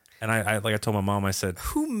 And I told my mom, I said,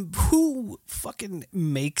 who fucking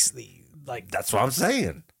makes the, like, that's what I'm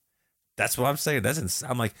saying. That's what I'm saying.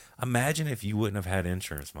 I'm like, imagine if you wouldn't have had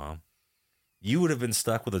insurance, Mom. You would have been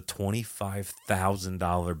stuck with a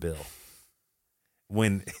 $25,000 bill.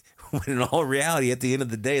 When in all reality, at the end of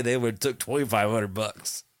the day, they would have took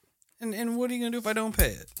 $2,500. And what are you gonna do if I don't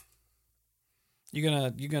pay it? You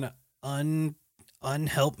gonna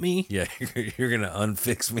unhelp me? Yeah, you're gonna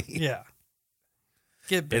unfix me. Yeah.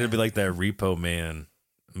 Get back. It'd be like that Repo Man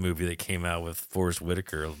movie that came out with Forrest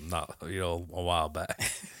Whitaker, a while back,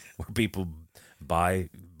 where people buy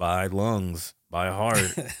lungs, buy a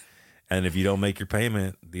heart, and if you don't make your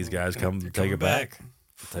payment, these guys come take it back.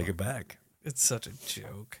 Take it back. It's such a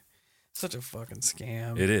joke. Such a fucking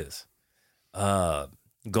scam. It is.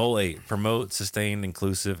 Goal 8, promote sustained,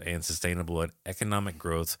 inclusive, and sustainable economic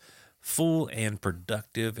growth, full and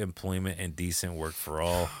productive employment, and decent work for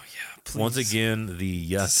all. Oh, yeah, please. Once again,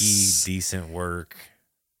 the yucky, decent work.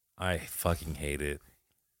 I fucking hate it.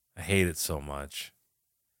 I hate it so much.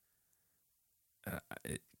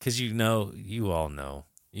 Because you all know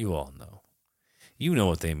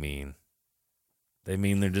what they mean. They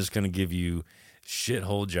mean they're just going to give you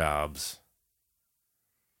shithole jobs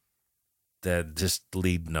that just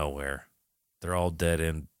lead nowhere. They're all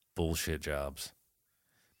dead-end bullshit jobs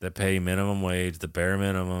that pay minimum wage, the bare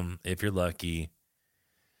minimum, if you're lucky.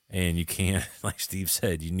 And you can't, like Steve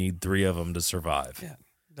said, you need 3 of them to survive. Yeah,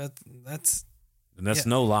 that's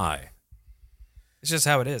no lie. It's just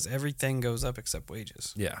how it is. Everything goes up except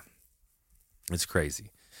wages. Yeah, it's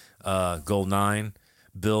crazy. Goal 9,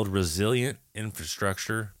 build resilient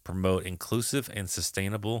infrastructure, promote inclusive and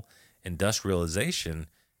sustainable industrialization,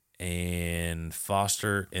 and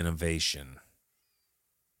foster innovation.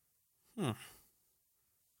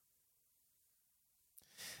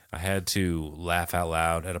 I had to laugh out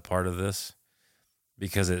loud at a part of this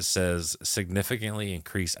because it says significantly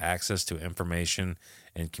increase access to information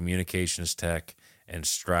and communications tech and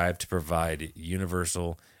strive to provide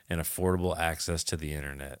universal and affordable access to the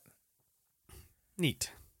internet.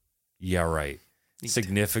 Neat. Yeah, right. Neat.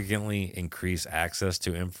 Significantly increase access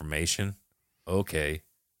to information. Okay.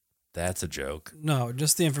 That's a joke. No,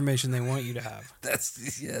 just the information they want you to have.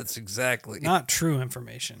 That's exactly. Not true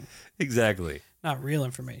information. Exactly. Not real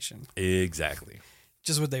information. Exactly.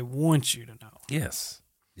 Just what they want you to know. Yes.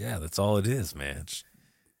 Yeah, that's all it is, man.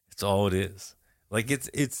 It's all it is. Like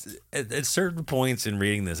it's at certain points in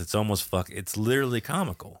reading this, it's almost it's literally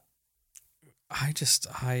comical.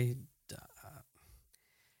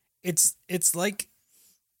 It's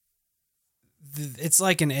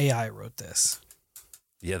like an AI wrote this.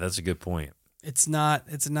 Yeah, that's a good point. It's not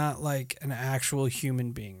like an actual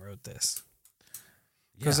human being wrote this.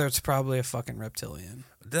 Because it's probably a fucking reptilian.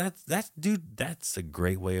 That's a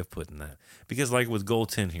great way of putting that. Because like with goal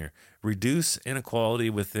 10 here, reduce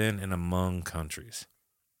inequality within and among countries.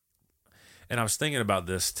 And I was thinking about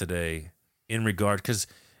this today in regard, because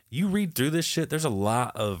you read through this shit, there's a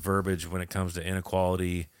lot of verbiage when it comes to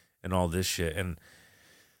inequality and all this shit. And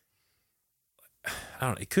I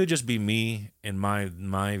don't know, it could just be me and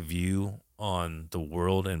my view on the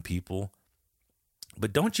world and people.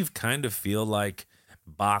 But don't you kind of feel like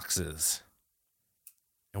boxes,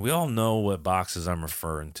 and we all know what boxes I'm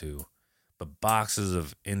referring to, but boxes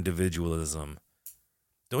of individualism,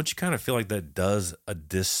 don't you kind of feel like that does a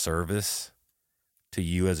disservice to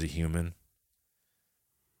you as a human?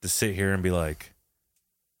 To sit here and be like,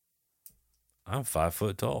 I'm 5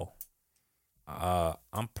 foot tall.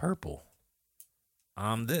 I'm purple.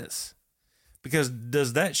 I'm this. Because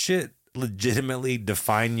does that shit legitimately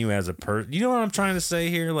define you as a person? You know what I'm trying to say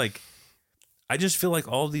here? Like, I just feel like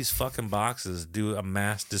all these fucking boxes do a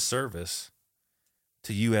mass disservice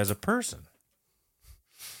to you as a person.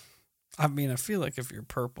 I mean, I feel like if you're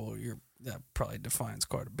purple, that probably defines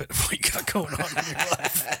quite a bit of what you got going on in your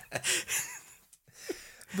life.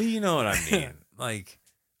 But you know what I mean? Like,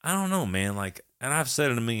 I don't know, man. Like, and I've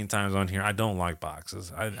said it a million times on here, I don't like boxes.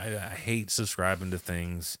 I hate subscribing to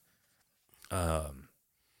things, because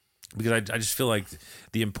I just feel like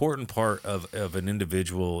the important part of an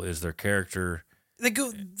individual is their character. I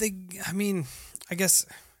mean, I guess,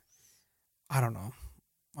 I don't know.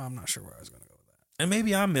 I'm not sure where I was going to go with that. And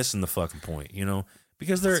maybe I'm missing the fucking point, you know?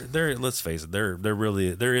 Because there, let's face it,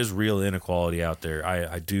 there is real inequality out there.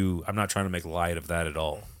 I'm not trying to make light of that at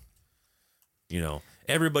all. You know,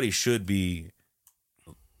 everybody should be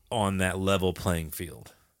on that level playing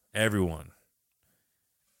field. Everyone.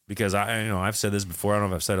 Because I've said this before. I don't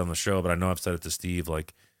know if I've said it on the show, but I know I've said it to Steve.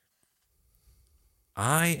 Like,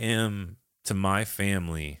 I am to my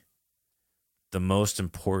family the most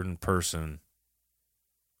important person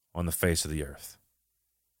on the face of the earth,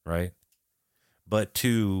 right? But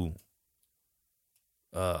to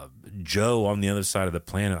Joe on the other side of the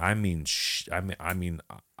planet, I mean shit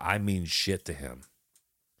to him.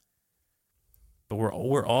 But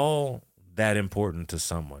we're all that important to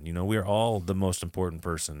someone. You know, we're all the most important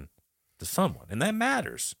person to someone, and that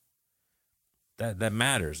matters. That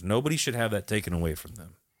matters. Nobody should have that taken away from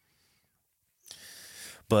them.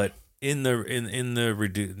 But in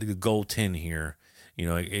the goal 10 here, you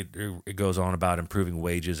know, it goes on about improving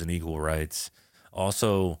wages and equal rights.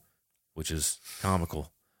 Also, which is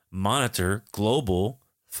comical, monitor global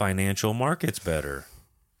financial markets better.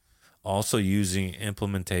 Also using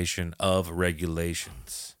implementation of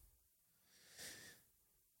regulations.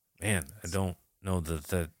 Man, I don't know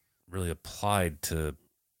that really applied to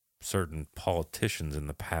certain politicians in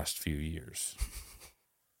the past few years.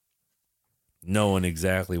 Knowing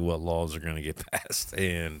exactly what laws are going to get passed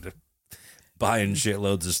and buying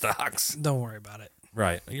shitloads of stocks. Don't worry about it.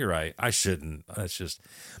 Right. You're right. I shouldn't. It's just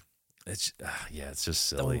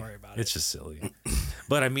silly. Don't worry about it. It's just silly.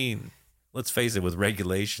 But I mean, let's face it, with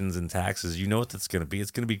regulations and taxes, you know what that's going to be?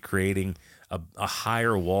 It's going to be creating a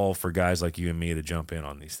higher wall for guys like you and me to jump in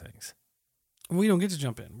on these things. We don't get to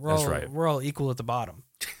jump in. That's right. We're all equal at the bottom.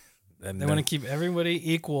 They want to keep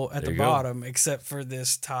everybody equal at the bottom, except for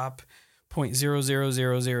this top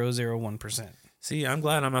 0.000001%. See, I'm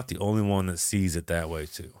glad I'm not the only one that sees it that way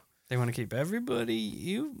too. They want to keep everybody,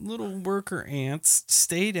 you little worker ants,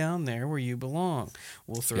 stay down there where you belong.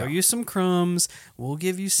 We'll throw you some crumbs. We'll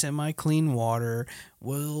give you semi-clean water.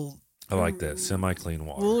 I like that, semi-clean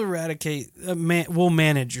water. We'll eradicate. We'll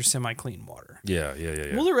manage your semi-clean water. Yeah.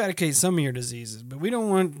 We'll eradicate some of your diseases, but we don't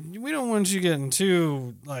want you getting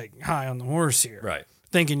too like high on the horse here. Right.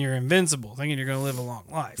 Thinking you're invincible, thinking you're going to live a long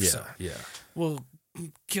life. Yeah. So Yeah. we'll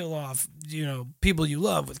kill off, people you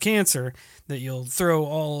love with cancer, that you'll throw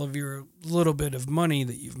all of your little bit of money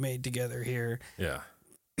that you've made together here. Yeah.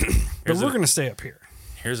 But we're going to stay up here.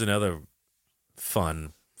 Here's another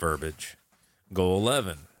fun verbiage. Goal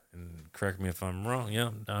 11. And correct me if I'm wrong.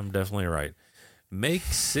 Yeah, I'm definitely right. Make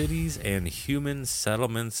cities and human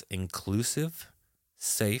settlements inclusive,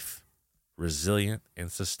 safe, resilient, and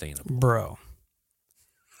sustainable. Bro.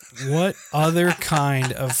 What other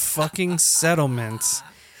kind of fucking settlements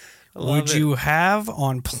would you have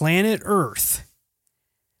on planet Earth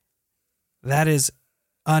that is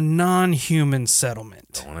a non-human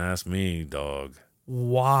settlement? Don't ask me, dog.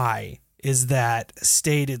 Why is that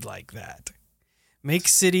stated like that? Make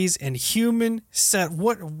cities and human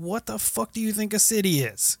what the fuck do you think a city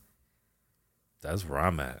is? That's where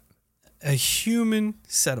I'm at. A human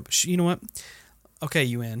settlement. You know what? Okay,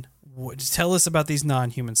 UN. Tell us about these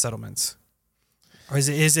non-human settlements. Or is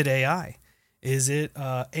it AI? Is it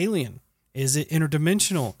alien? Is it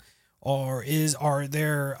interdimensional? Or are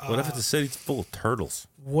there... what if it's a city full of turtles?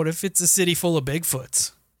 What if it's a city full of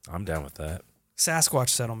Bigfoots? I'm down with that. Sasquatch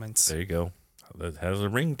settlements. There you go. That has a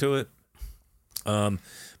ring to it. But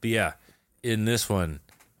yeah, in this one,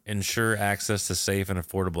 ensure access to safe and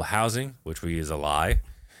affordable housing, which we use a lie.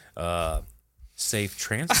 safe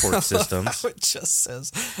transport systems. It just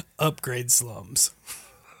says upgrade slums.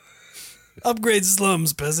 Upgrade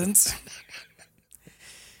slums, peasants.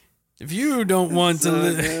 If you don't want to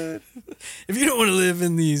live, if you don't want to live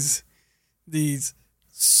in these,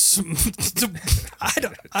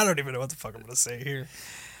 I don't even know what the fuck I'm gonna say here.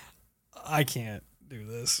 I can't do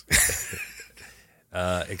this.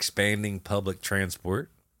 Expanding public transport.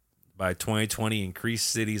 By 2020, increased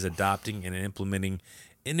cities adopting and implementing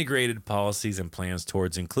integrated policies and plans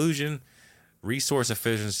towards inclusion, resource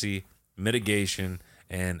efficiency, mitigation,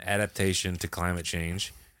 and adaptation to climate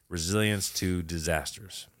change, resilience to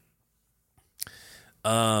disasters.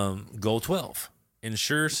 Goal 12,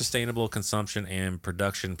 ensure sustainable consumption and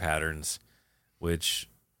production patterns, which,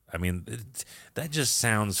 I mean, that just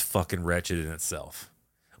sounds fucking wretched in itself.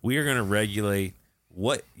 We are going to regulate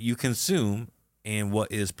what you consume and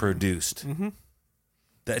what is produced. Mm-hmm.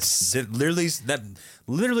 That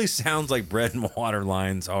literally sounds like bread and water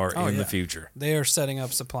lines are in the future. They are setting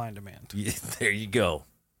up supply and demand. Yeah, there you go.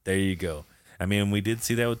 I mean, we did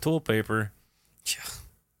see that with toilet paper. Yeah.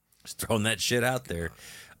 Just throwing that shit out there.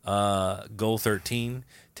 Goal 13,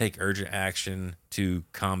 take urgent action to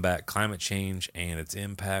combat climate change and its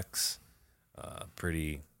impacts.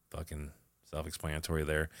 Pretty fucking self-explanatory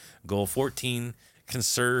there. Goal 14,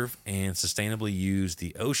 conserve and sustainably use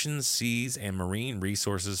the oceans, seas, and marine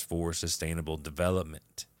resources for sustainable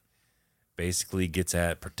development. Basically gets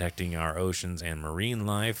at protecting our oceans and marine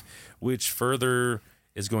life, which further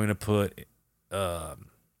is going to put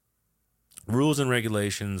rules and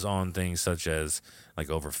regulations on things such as like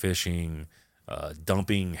overfishing,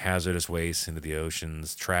 dumping hazardous waste into the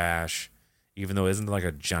oceans, trash, even though isn't there like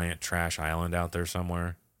a giant trash island out there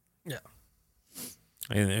somewhere? Yeah.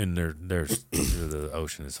 And there's the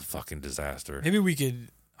ocean is a fucking disaster. Maybe we could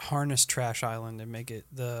harness Trash Island and make it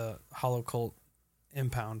the Hollow Cult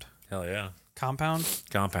impound. Hell yeah. Compound?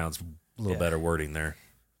 Compound's a little better wording there.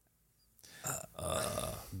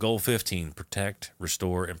 Goal 15, protect,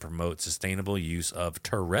 restore, and promote sustainable use of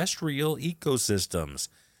terrestrial ecosystems.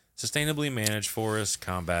 Sustainably manage forests,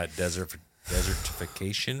 combat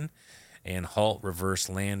desertification, and halt reverse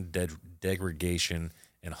land degradation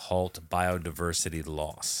and halt biodiversity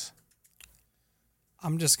loss.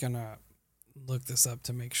 I'm just going to look this up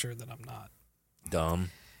to make sure that I'm not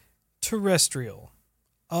dumb. Terrestrial,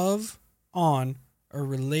 of, on, or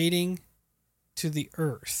relating to the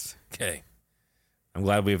earth. Okay. I'm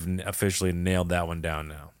glad we've officially nailed that one down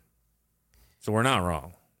now. So we're not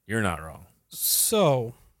wrong. You're not wrong.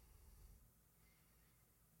 So,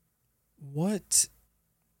 what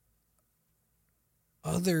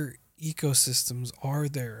other ecosystems are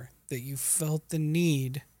there that you felt the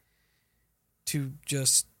need to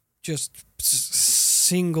just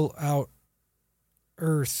single out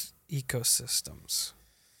Earth ecosystems?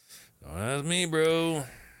 Don't ask me, bro.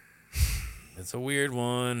 It's a weird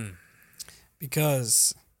one.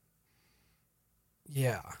 Because,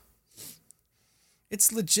 yeah,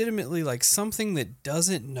 it's legitimately like something that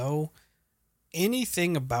doesn't know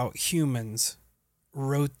anything about humans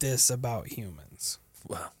wrote this about humans.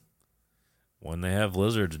 Well, when they have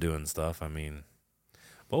lizards doing stuff, I mean,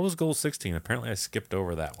 what was goal 16? Apparently I skipped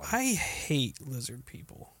over that one. I hate lizard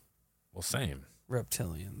people. Well, same.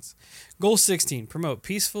 Reptilians. Goal 16, promote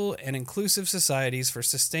peaceful and inclusive societies for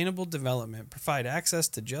sustainable development, provide access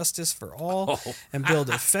to justice for all, and build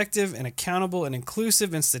effective and accountable and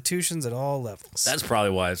inclusive institutions at all levels. That's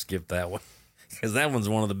probably why I skipped that one, because that one's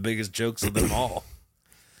one of the biggest jokes of them all.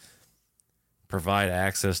 Provide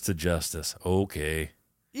access to justice. Okay.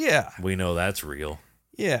 Yeah. We know that's real.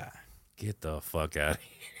 Yeah. Get the fuck out of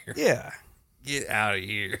here. Yeah. Get out of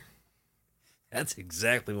here. That's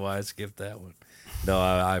exactly why I skipped that one. No,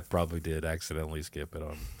 I probably did accidentally skip it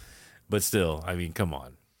on. But still, I mean, come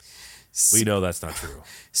on. We know that's not true.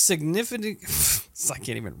 I can't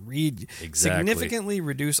even read. Exactly. Significantly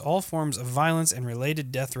reduce all forms of violence and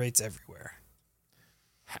related death rates everywhere.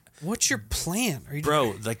 What's your plan? Are you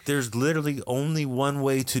Bro, like there's literally only one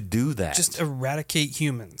way to do that. just eradicate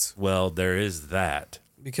humans? Well, there is that.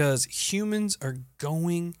 Because humans are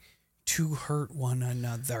going to hurt one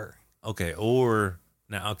another. Okay,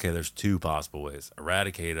 there's two possible ways.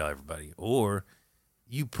 Eradicate everybody. Or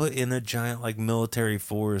you put in a giant like military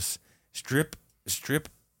force, strip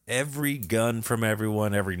every gun from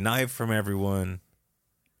everyone, every knife from everyone.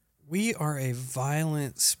 We are a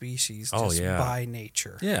violent species just by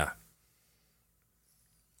nature. Yeah.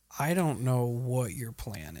 I don't know what your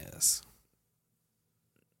plan is.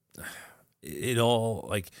 It all,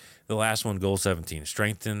 like the last one, goal 17,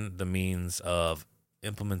 strengthen the means of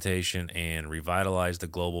implementation and revitalize the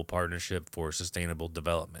global partnership for sustainable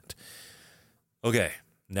development. Okay,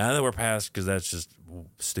 Now that we're past, because that's just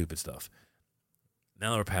stupid stuff.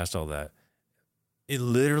 Now that we're past all that, it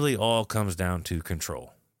literally all comes down to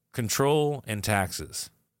control. Control and taxes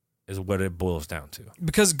is what it boils down to.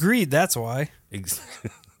 Because greed, that's why.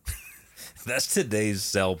 That's today's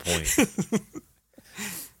sell point.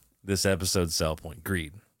 This episode's sell point,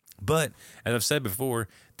 greed. But as I've said before,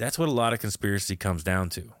 that's what a lot of conspiracy comes down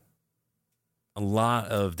to. A lot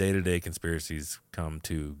of day-to-day conspiracies come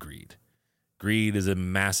to greed. Greed is a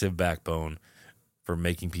massive backbone for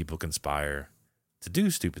making people conspire to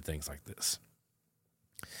do stupid things like this.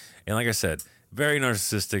 And like I said, very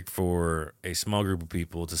narcissistic for a small group of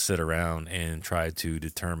people to sit around and try to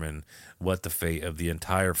determine what the fate of the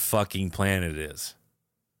entire fucking planet is.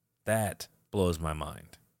 That blows my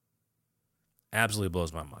mind. Absolutely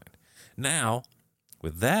blows my mind. Now,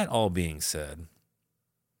 with that all being said,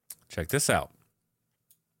 check this out.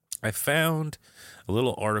 I found a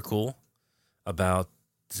little article about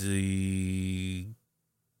the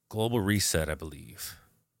global reset, I believe.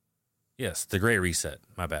 Yes, the Great Reset.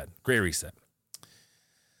 My bad. Great Reset.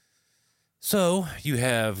 So you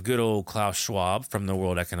have good old Klaus Schwab from the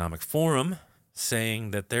World Economic Forum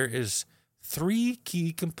saying that there is 3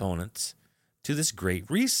 key components to this Great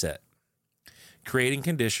Reset. Creating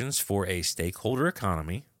conditions for a stakeholder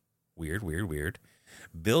economy. Weird.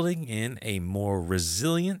 Building in a more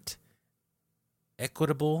resilient,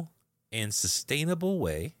 equitable, and sustainable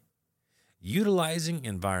way. Utilizing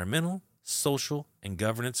environmental, social, and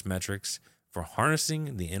governance metrics for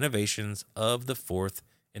harnessing the innovations of the 4th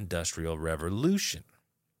Industrial Revolution.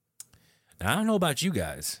 Now, I don't know about you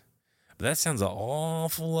guys, but that sounds an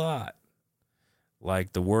awful lot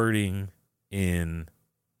like the wording in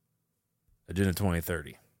Agenda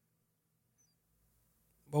 2030.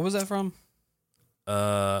 What was that from?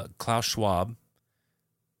 Klaus Schwab,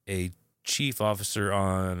 a chief officer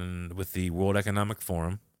with the World Economic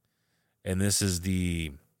Forum. And this is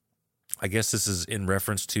I guess this is in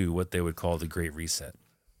reference to what they would call the Great Reset.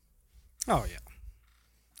 Oh yeah.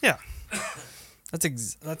 Yeah.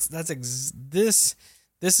 This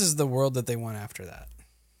is the world that they want after that.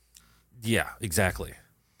 Yeah, exactly.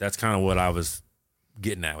 That's kind of what I was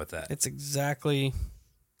getting at with that. It's exactly.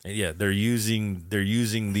 And yeah, they're using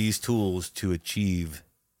these tools to achieve.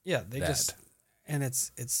 Yeah, it's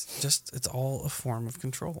all a form of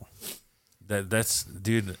control. That's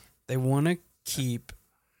dude. They want to keep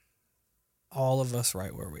all of us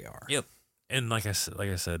right where we are. Yep. And like I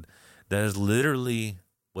said, that is literally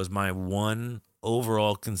was my one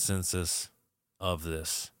overall consensus of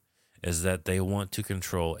this, is that they want to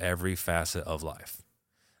control every facet of life.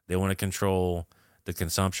 They want to control the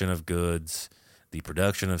consumption of goods, the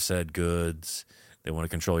production of said goods. They want to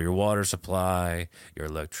control your water supply, your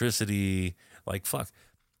electricity. Like, fuck.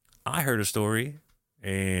 I heard a story,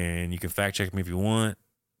 and you can fact check me if you want,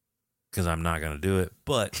 because I'm not going to do it,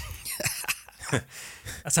 but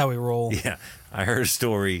that's how we roll. Yeah. I heard a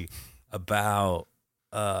story about,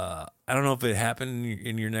 I don't know if it happened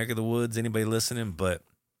in your neck of the woods, anybody listening, but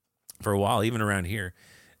for a while, even around here,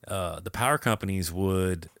 the power companies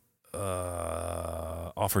would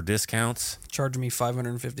offer discounts. Charge me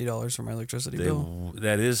 $550 for my electricity bill.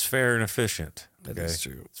 That is fair and efficient. That is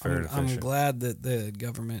true. It's fair and efficient. I'm glad that the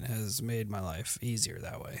government has made my life easier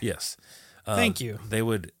that way. Yes. Thank you.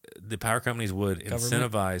 The power companies would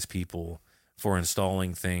incentivize people for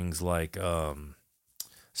installing things like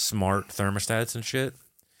smart thermostats and shit.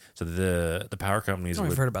 So the power companies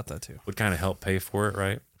I've heard about that too. Would kind of help pay for it,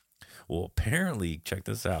 right? Well, apparently, check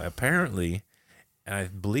this out. Apparently, and I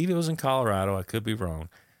believe it was in Colorado. I could be wrong.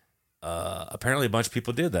 Apparently, a bunch of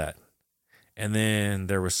people did that. And then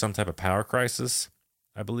there was some type of power crisis,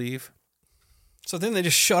 I believe. So then they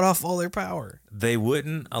just shut off all their power. They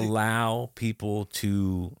wouldn't allow people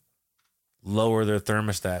to lower their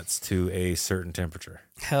thermostats to a certain temperature.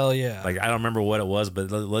 Hell yeah. Like, I don't remember what it was,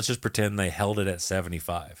 but let's just pretend they held it at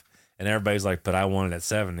 75. And everybody's like, but I want it at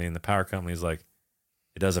 70. And the power company's like,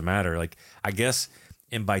 it doesn't matter. Like, I guess,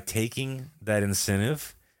 and by taking that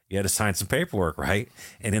incentive, you had to sign some paperwork, right?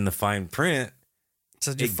 And in the fine print,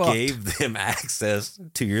 so it gave them access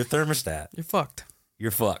to your thermostat. You're fucked. You're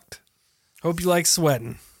fucked. Hope you like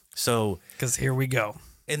sweating. So, because here we go.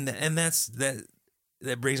 And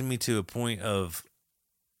that brings me to a point of,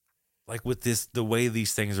 like, with this, the way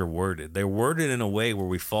these things are worded. They're worded in a way where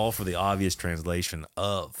we fall for the obvious translation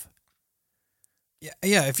of.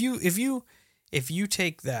 Yeah. If you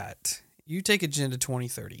take that, you take Agenda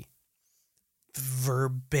 2030,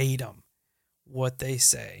 verbatim, what they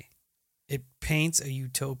say, it paints a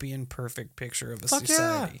utopian, perfect picture of a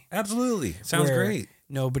society. Yeah, absolutely. Sounds great.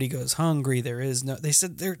 Nobody goes hungry. There is no. They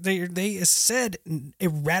said they said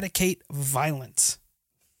eradicate violence.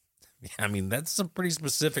 I mean, that's some pretty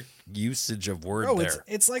specific usage of word Bro, there.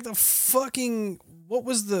 it's like the fucking, what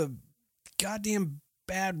was the goddamn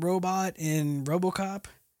bad robot in RoboCop?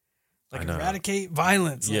 Like I know. eradicate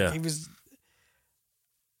violence. Like Yeah. he was.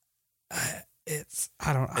 It's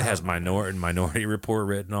I don't. It has Minority Report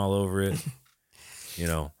written all over it. You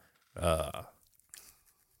know,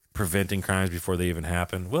 preventing crimes before they even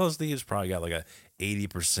happen. Well, Steve's probably got like a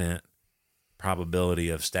 80% probability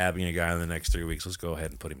of stabbing a guy in the next 3 weeks. Let's go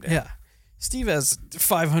ahead and put him down. Yeah. Steve has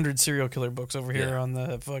 500 serial killer books over here Yeah. on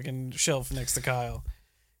the fucking shelf next to Kyle.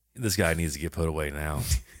 This guy needs to get put away now,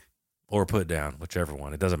 or put down, whichever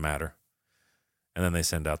one. It doesn't matter. And then they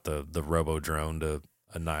send out the robo drone to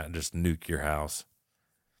just nuke your house.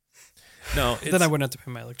 No, Then I wouldn't have to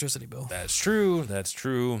pay my electricity bill. That's true. That's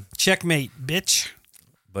true. Checkmate, bitch.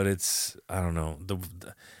 But I don't know.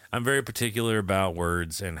 I'm very particular about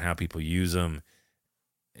words and how people use them.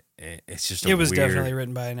 It's just It was definitely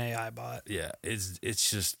written by an AI bot. Yeah, it's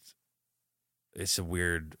a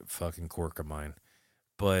weird fucking quirk of mine.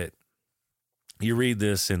 But you read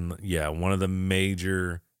this and one of the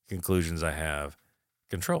major conclusions I have,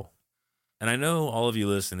 control. And I know all of you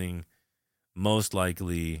listening most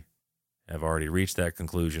likely have already reached that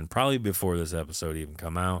conclusion, probably before this episode even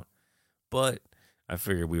come out. But I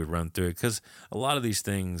figured we would run through it because a lot of these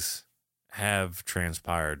things have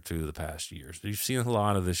transpired through the past years. You've seen a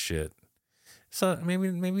lot of this shit. So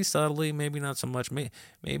maybe subtly, maybe not so much.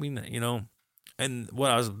 Maybe not, you know. And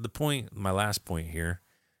my last point here,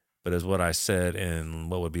 but as what I said in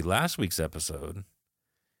what would be last week's episode,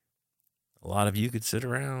 a lot of you could sit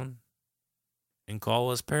around and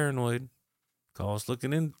call us paranoid, call us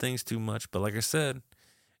looking into things too much. But like I said,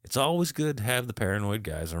 it's always good to have the paranoid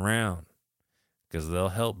guys around because they'll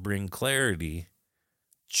help bring clarity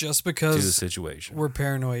Just to the because situation. we're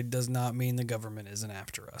paranoid does not mean the government isn't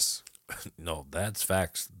after us. No, that's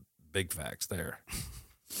facts, big facts there.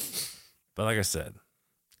 But like I said,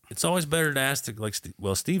 it's always better to ask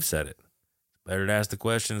Steve said it. Better to ask the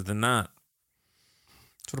questions than not.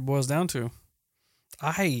 That's what it boils down to.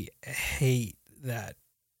 I hate that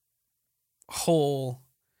whole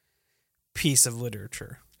piece of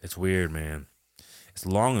literature. It's weird, man. It's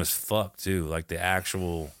long as fuck too, like the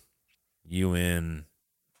actual UN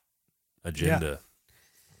agenda.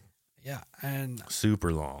 Yeah, and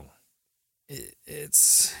Super long.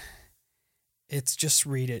 it's just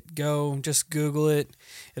read it. Just Google it.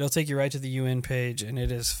 It'll take you right to the UN page, and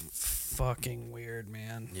it is fucking weird,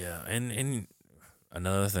 man. Yeah, and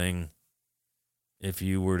another thing, if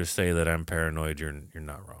you were to say that I'm paranoid, you're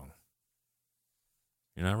not wrong.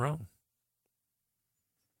 You're not wrong.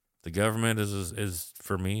 The government is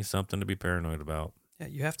for me something to be paranoid about. Yeah,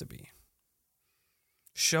 you have to be.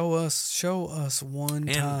 Show us one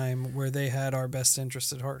time where they had our best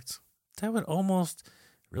interest at heart. That would almost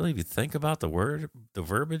really, if you think about the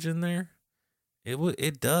verbiage in there,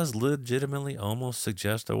 it does legitimately almost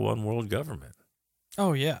suggest a one world government.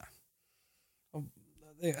 Oh yeah.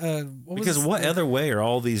 What other way are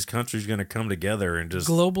all these countries going to come together and just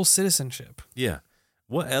global citizenship? Yeah.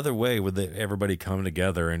 What other way would everybody come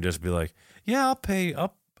together and just be like, yeah, I'll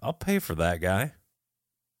pay for that guy?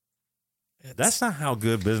 That's not how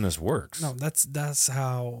good business works. No, that's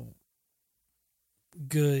how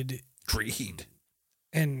good Greed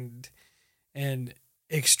and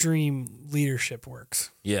extreme leadership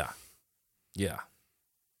works. Yeah. Yeah.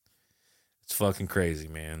 It's fucking crazy,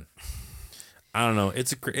 man. I don't know.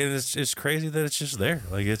 It's crazy that it's just there.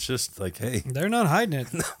 Like, it's just like, hey, They're not hiding it.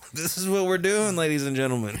 this is what we're doing, ladies and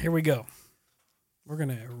gentlemen. Here we go. We're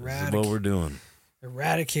gonna This is what we're doing.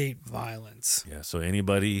 eradicate violence. Yeah. So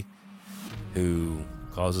anybody who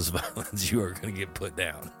causes violence, you are going to get put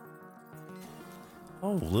down.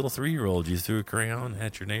 Oh, little 3-year-old, you threw a crayon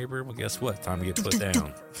at your neighbor. Well, guess what? Time to get put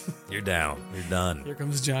down. You're down. You're done. Here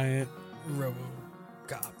comes giant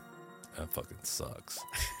RoboCop. That fucking sucks.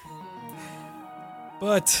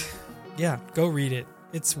 But yeah, go read it.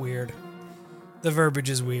 It's weird. The verbiage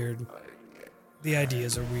is weird. The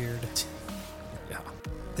ideas are weird. Yeah.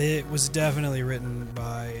 It was definitely written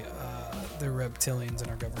by the reptilians in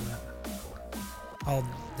our government. I'll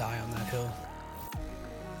die on that hill.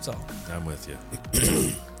 So, I'm with you.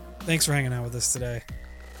 thanks for hanging out with us today.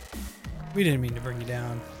 We didn't mean to bring you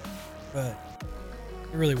down, but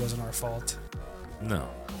it really wasn't our fault. No.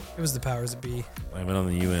 It was the powers that be. Blame it on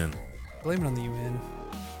the UN. Blame it on the UN.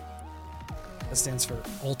 That stands for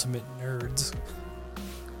Ultimate Nerds.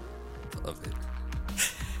 Love it.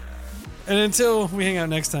 And until we hang out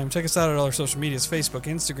next time, check us out at all our social medias: Facebook,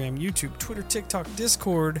 Instagram, YouTube, Twitter, TikTok,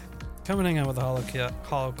 Discord. Come and hang out with the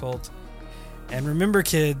Hollow Cult. And remember,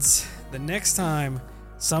 kids, the next time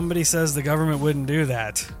somebody says the government wouldn't do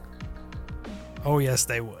that, Oh, yes,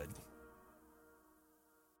 they would.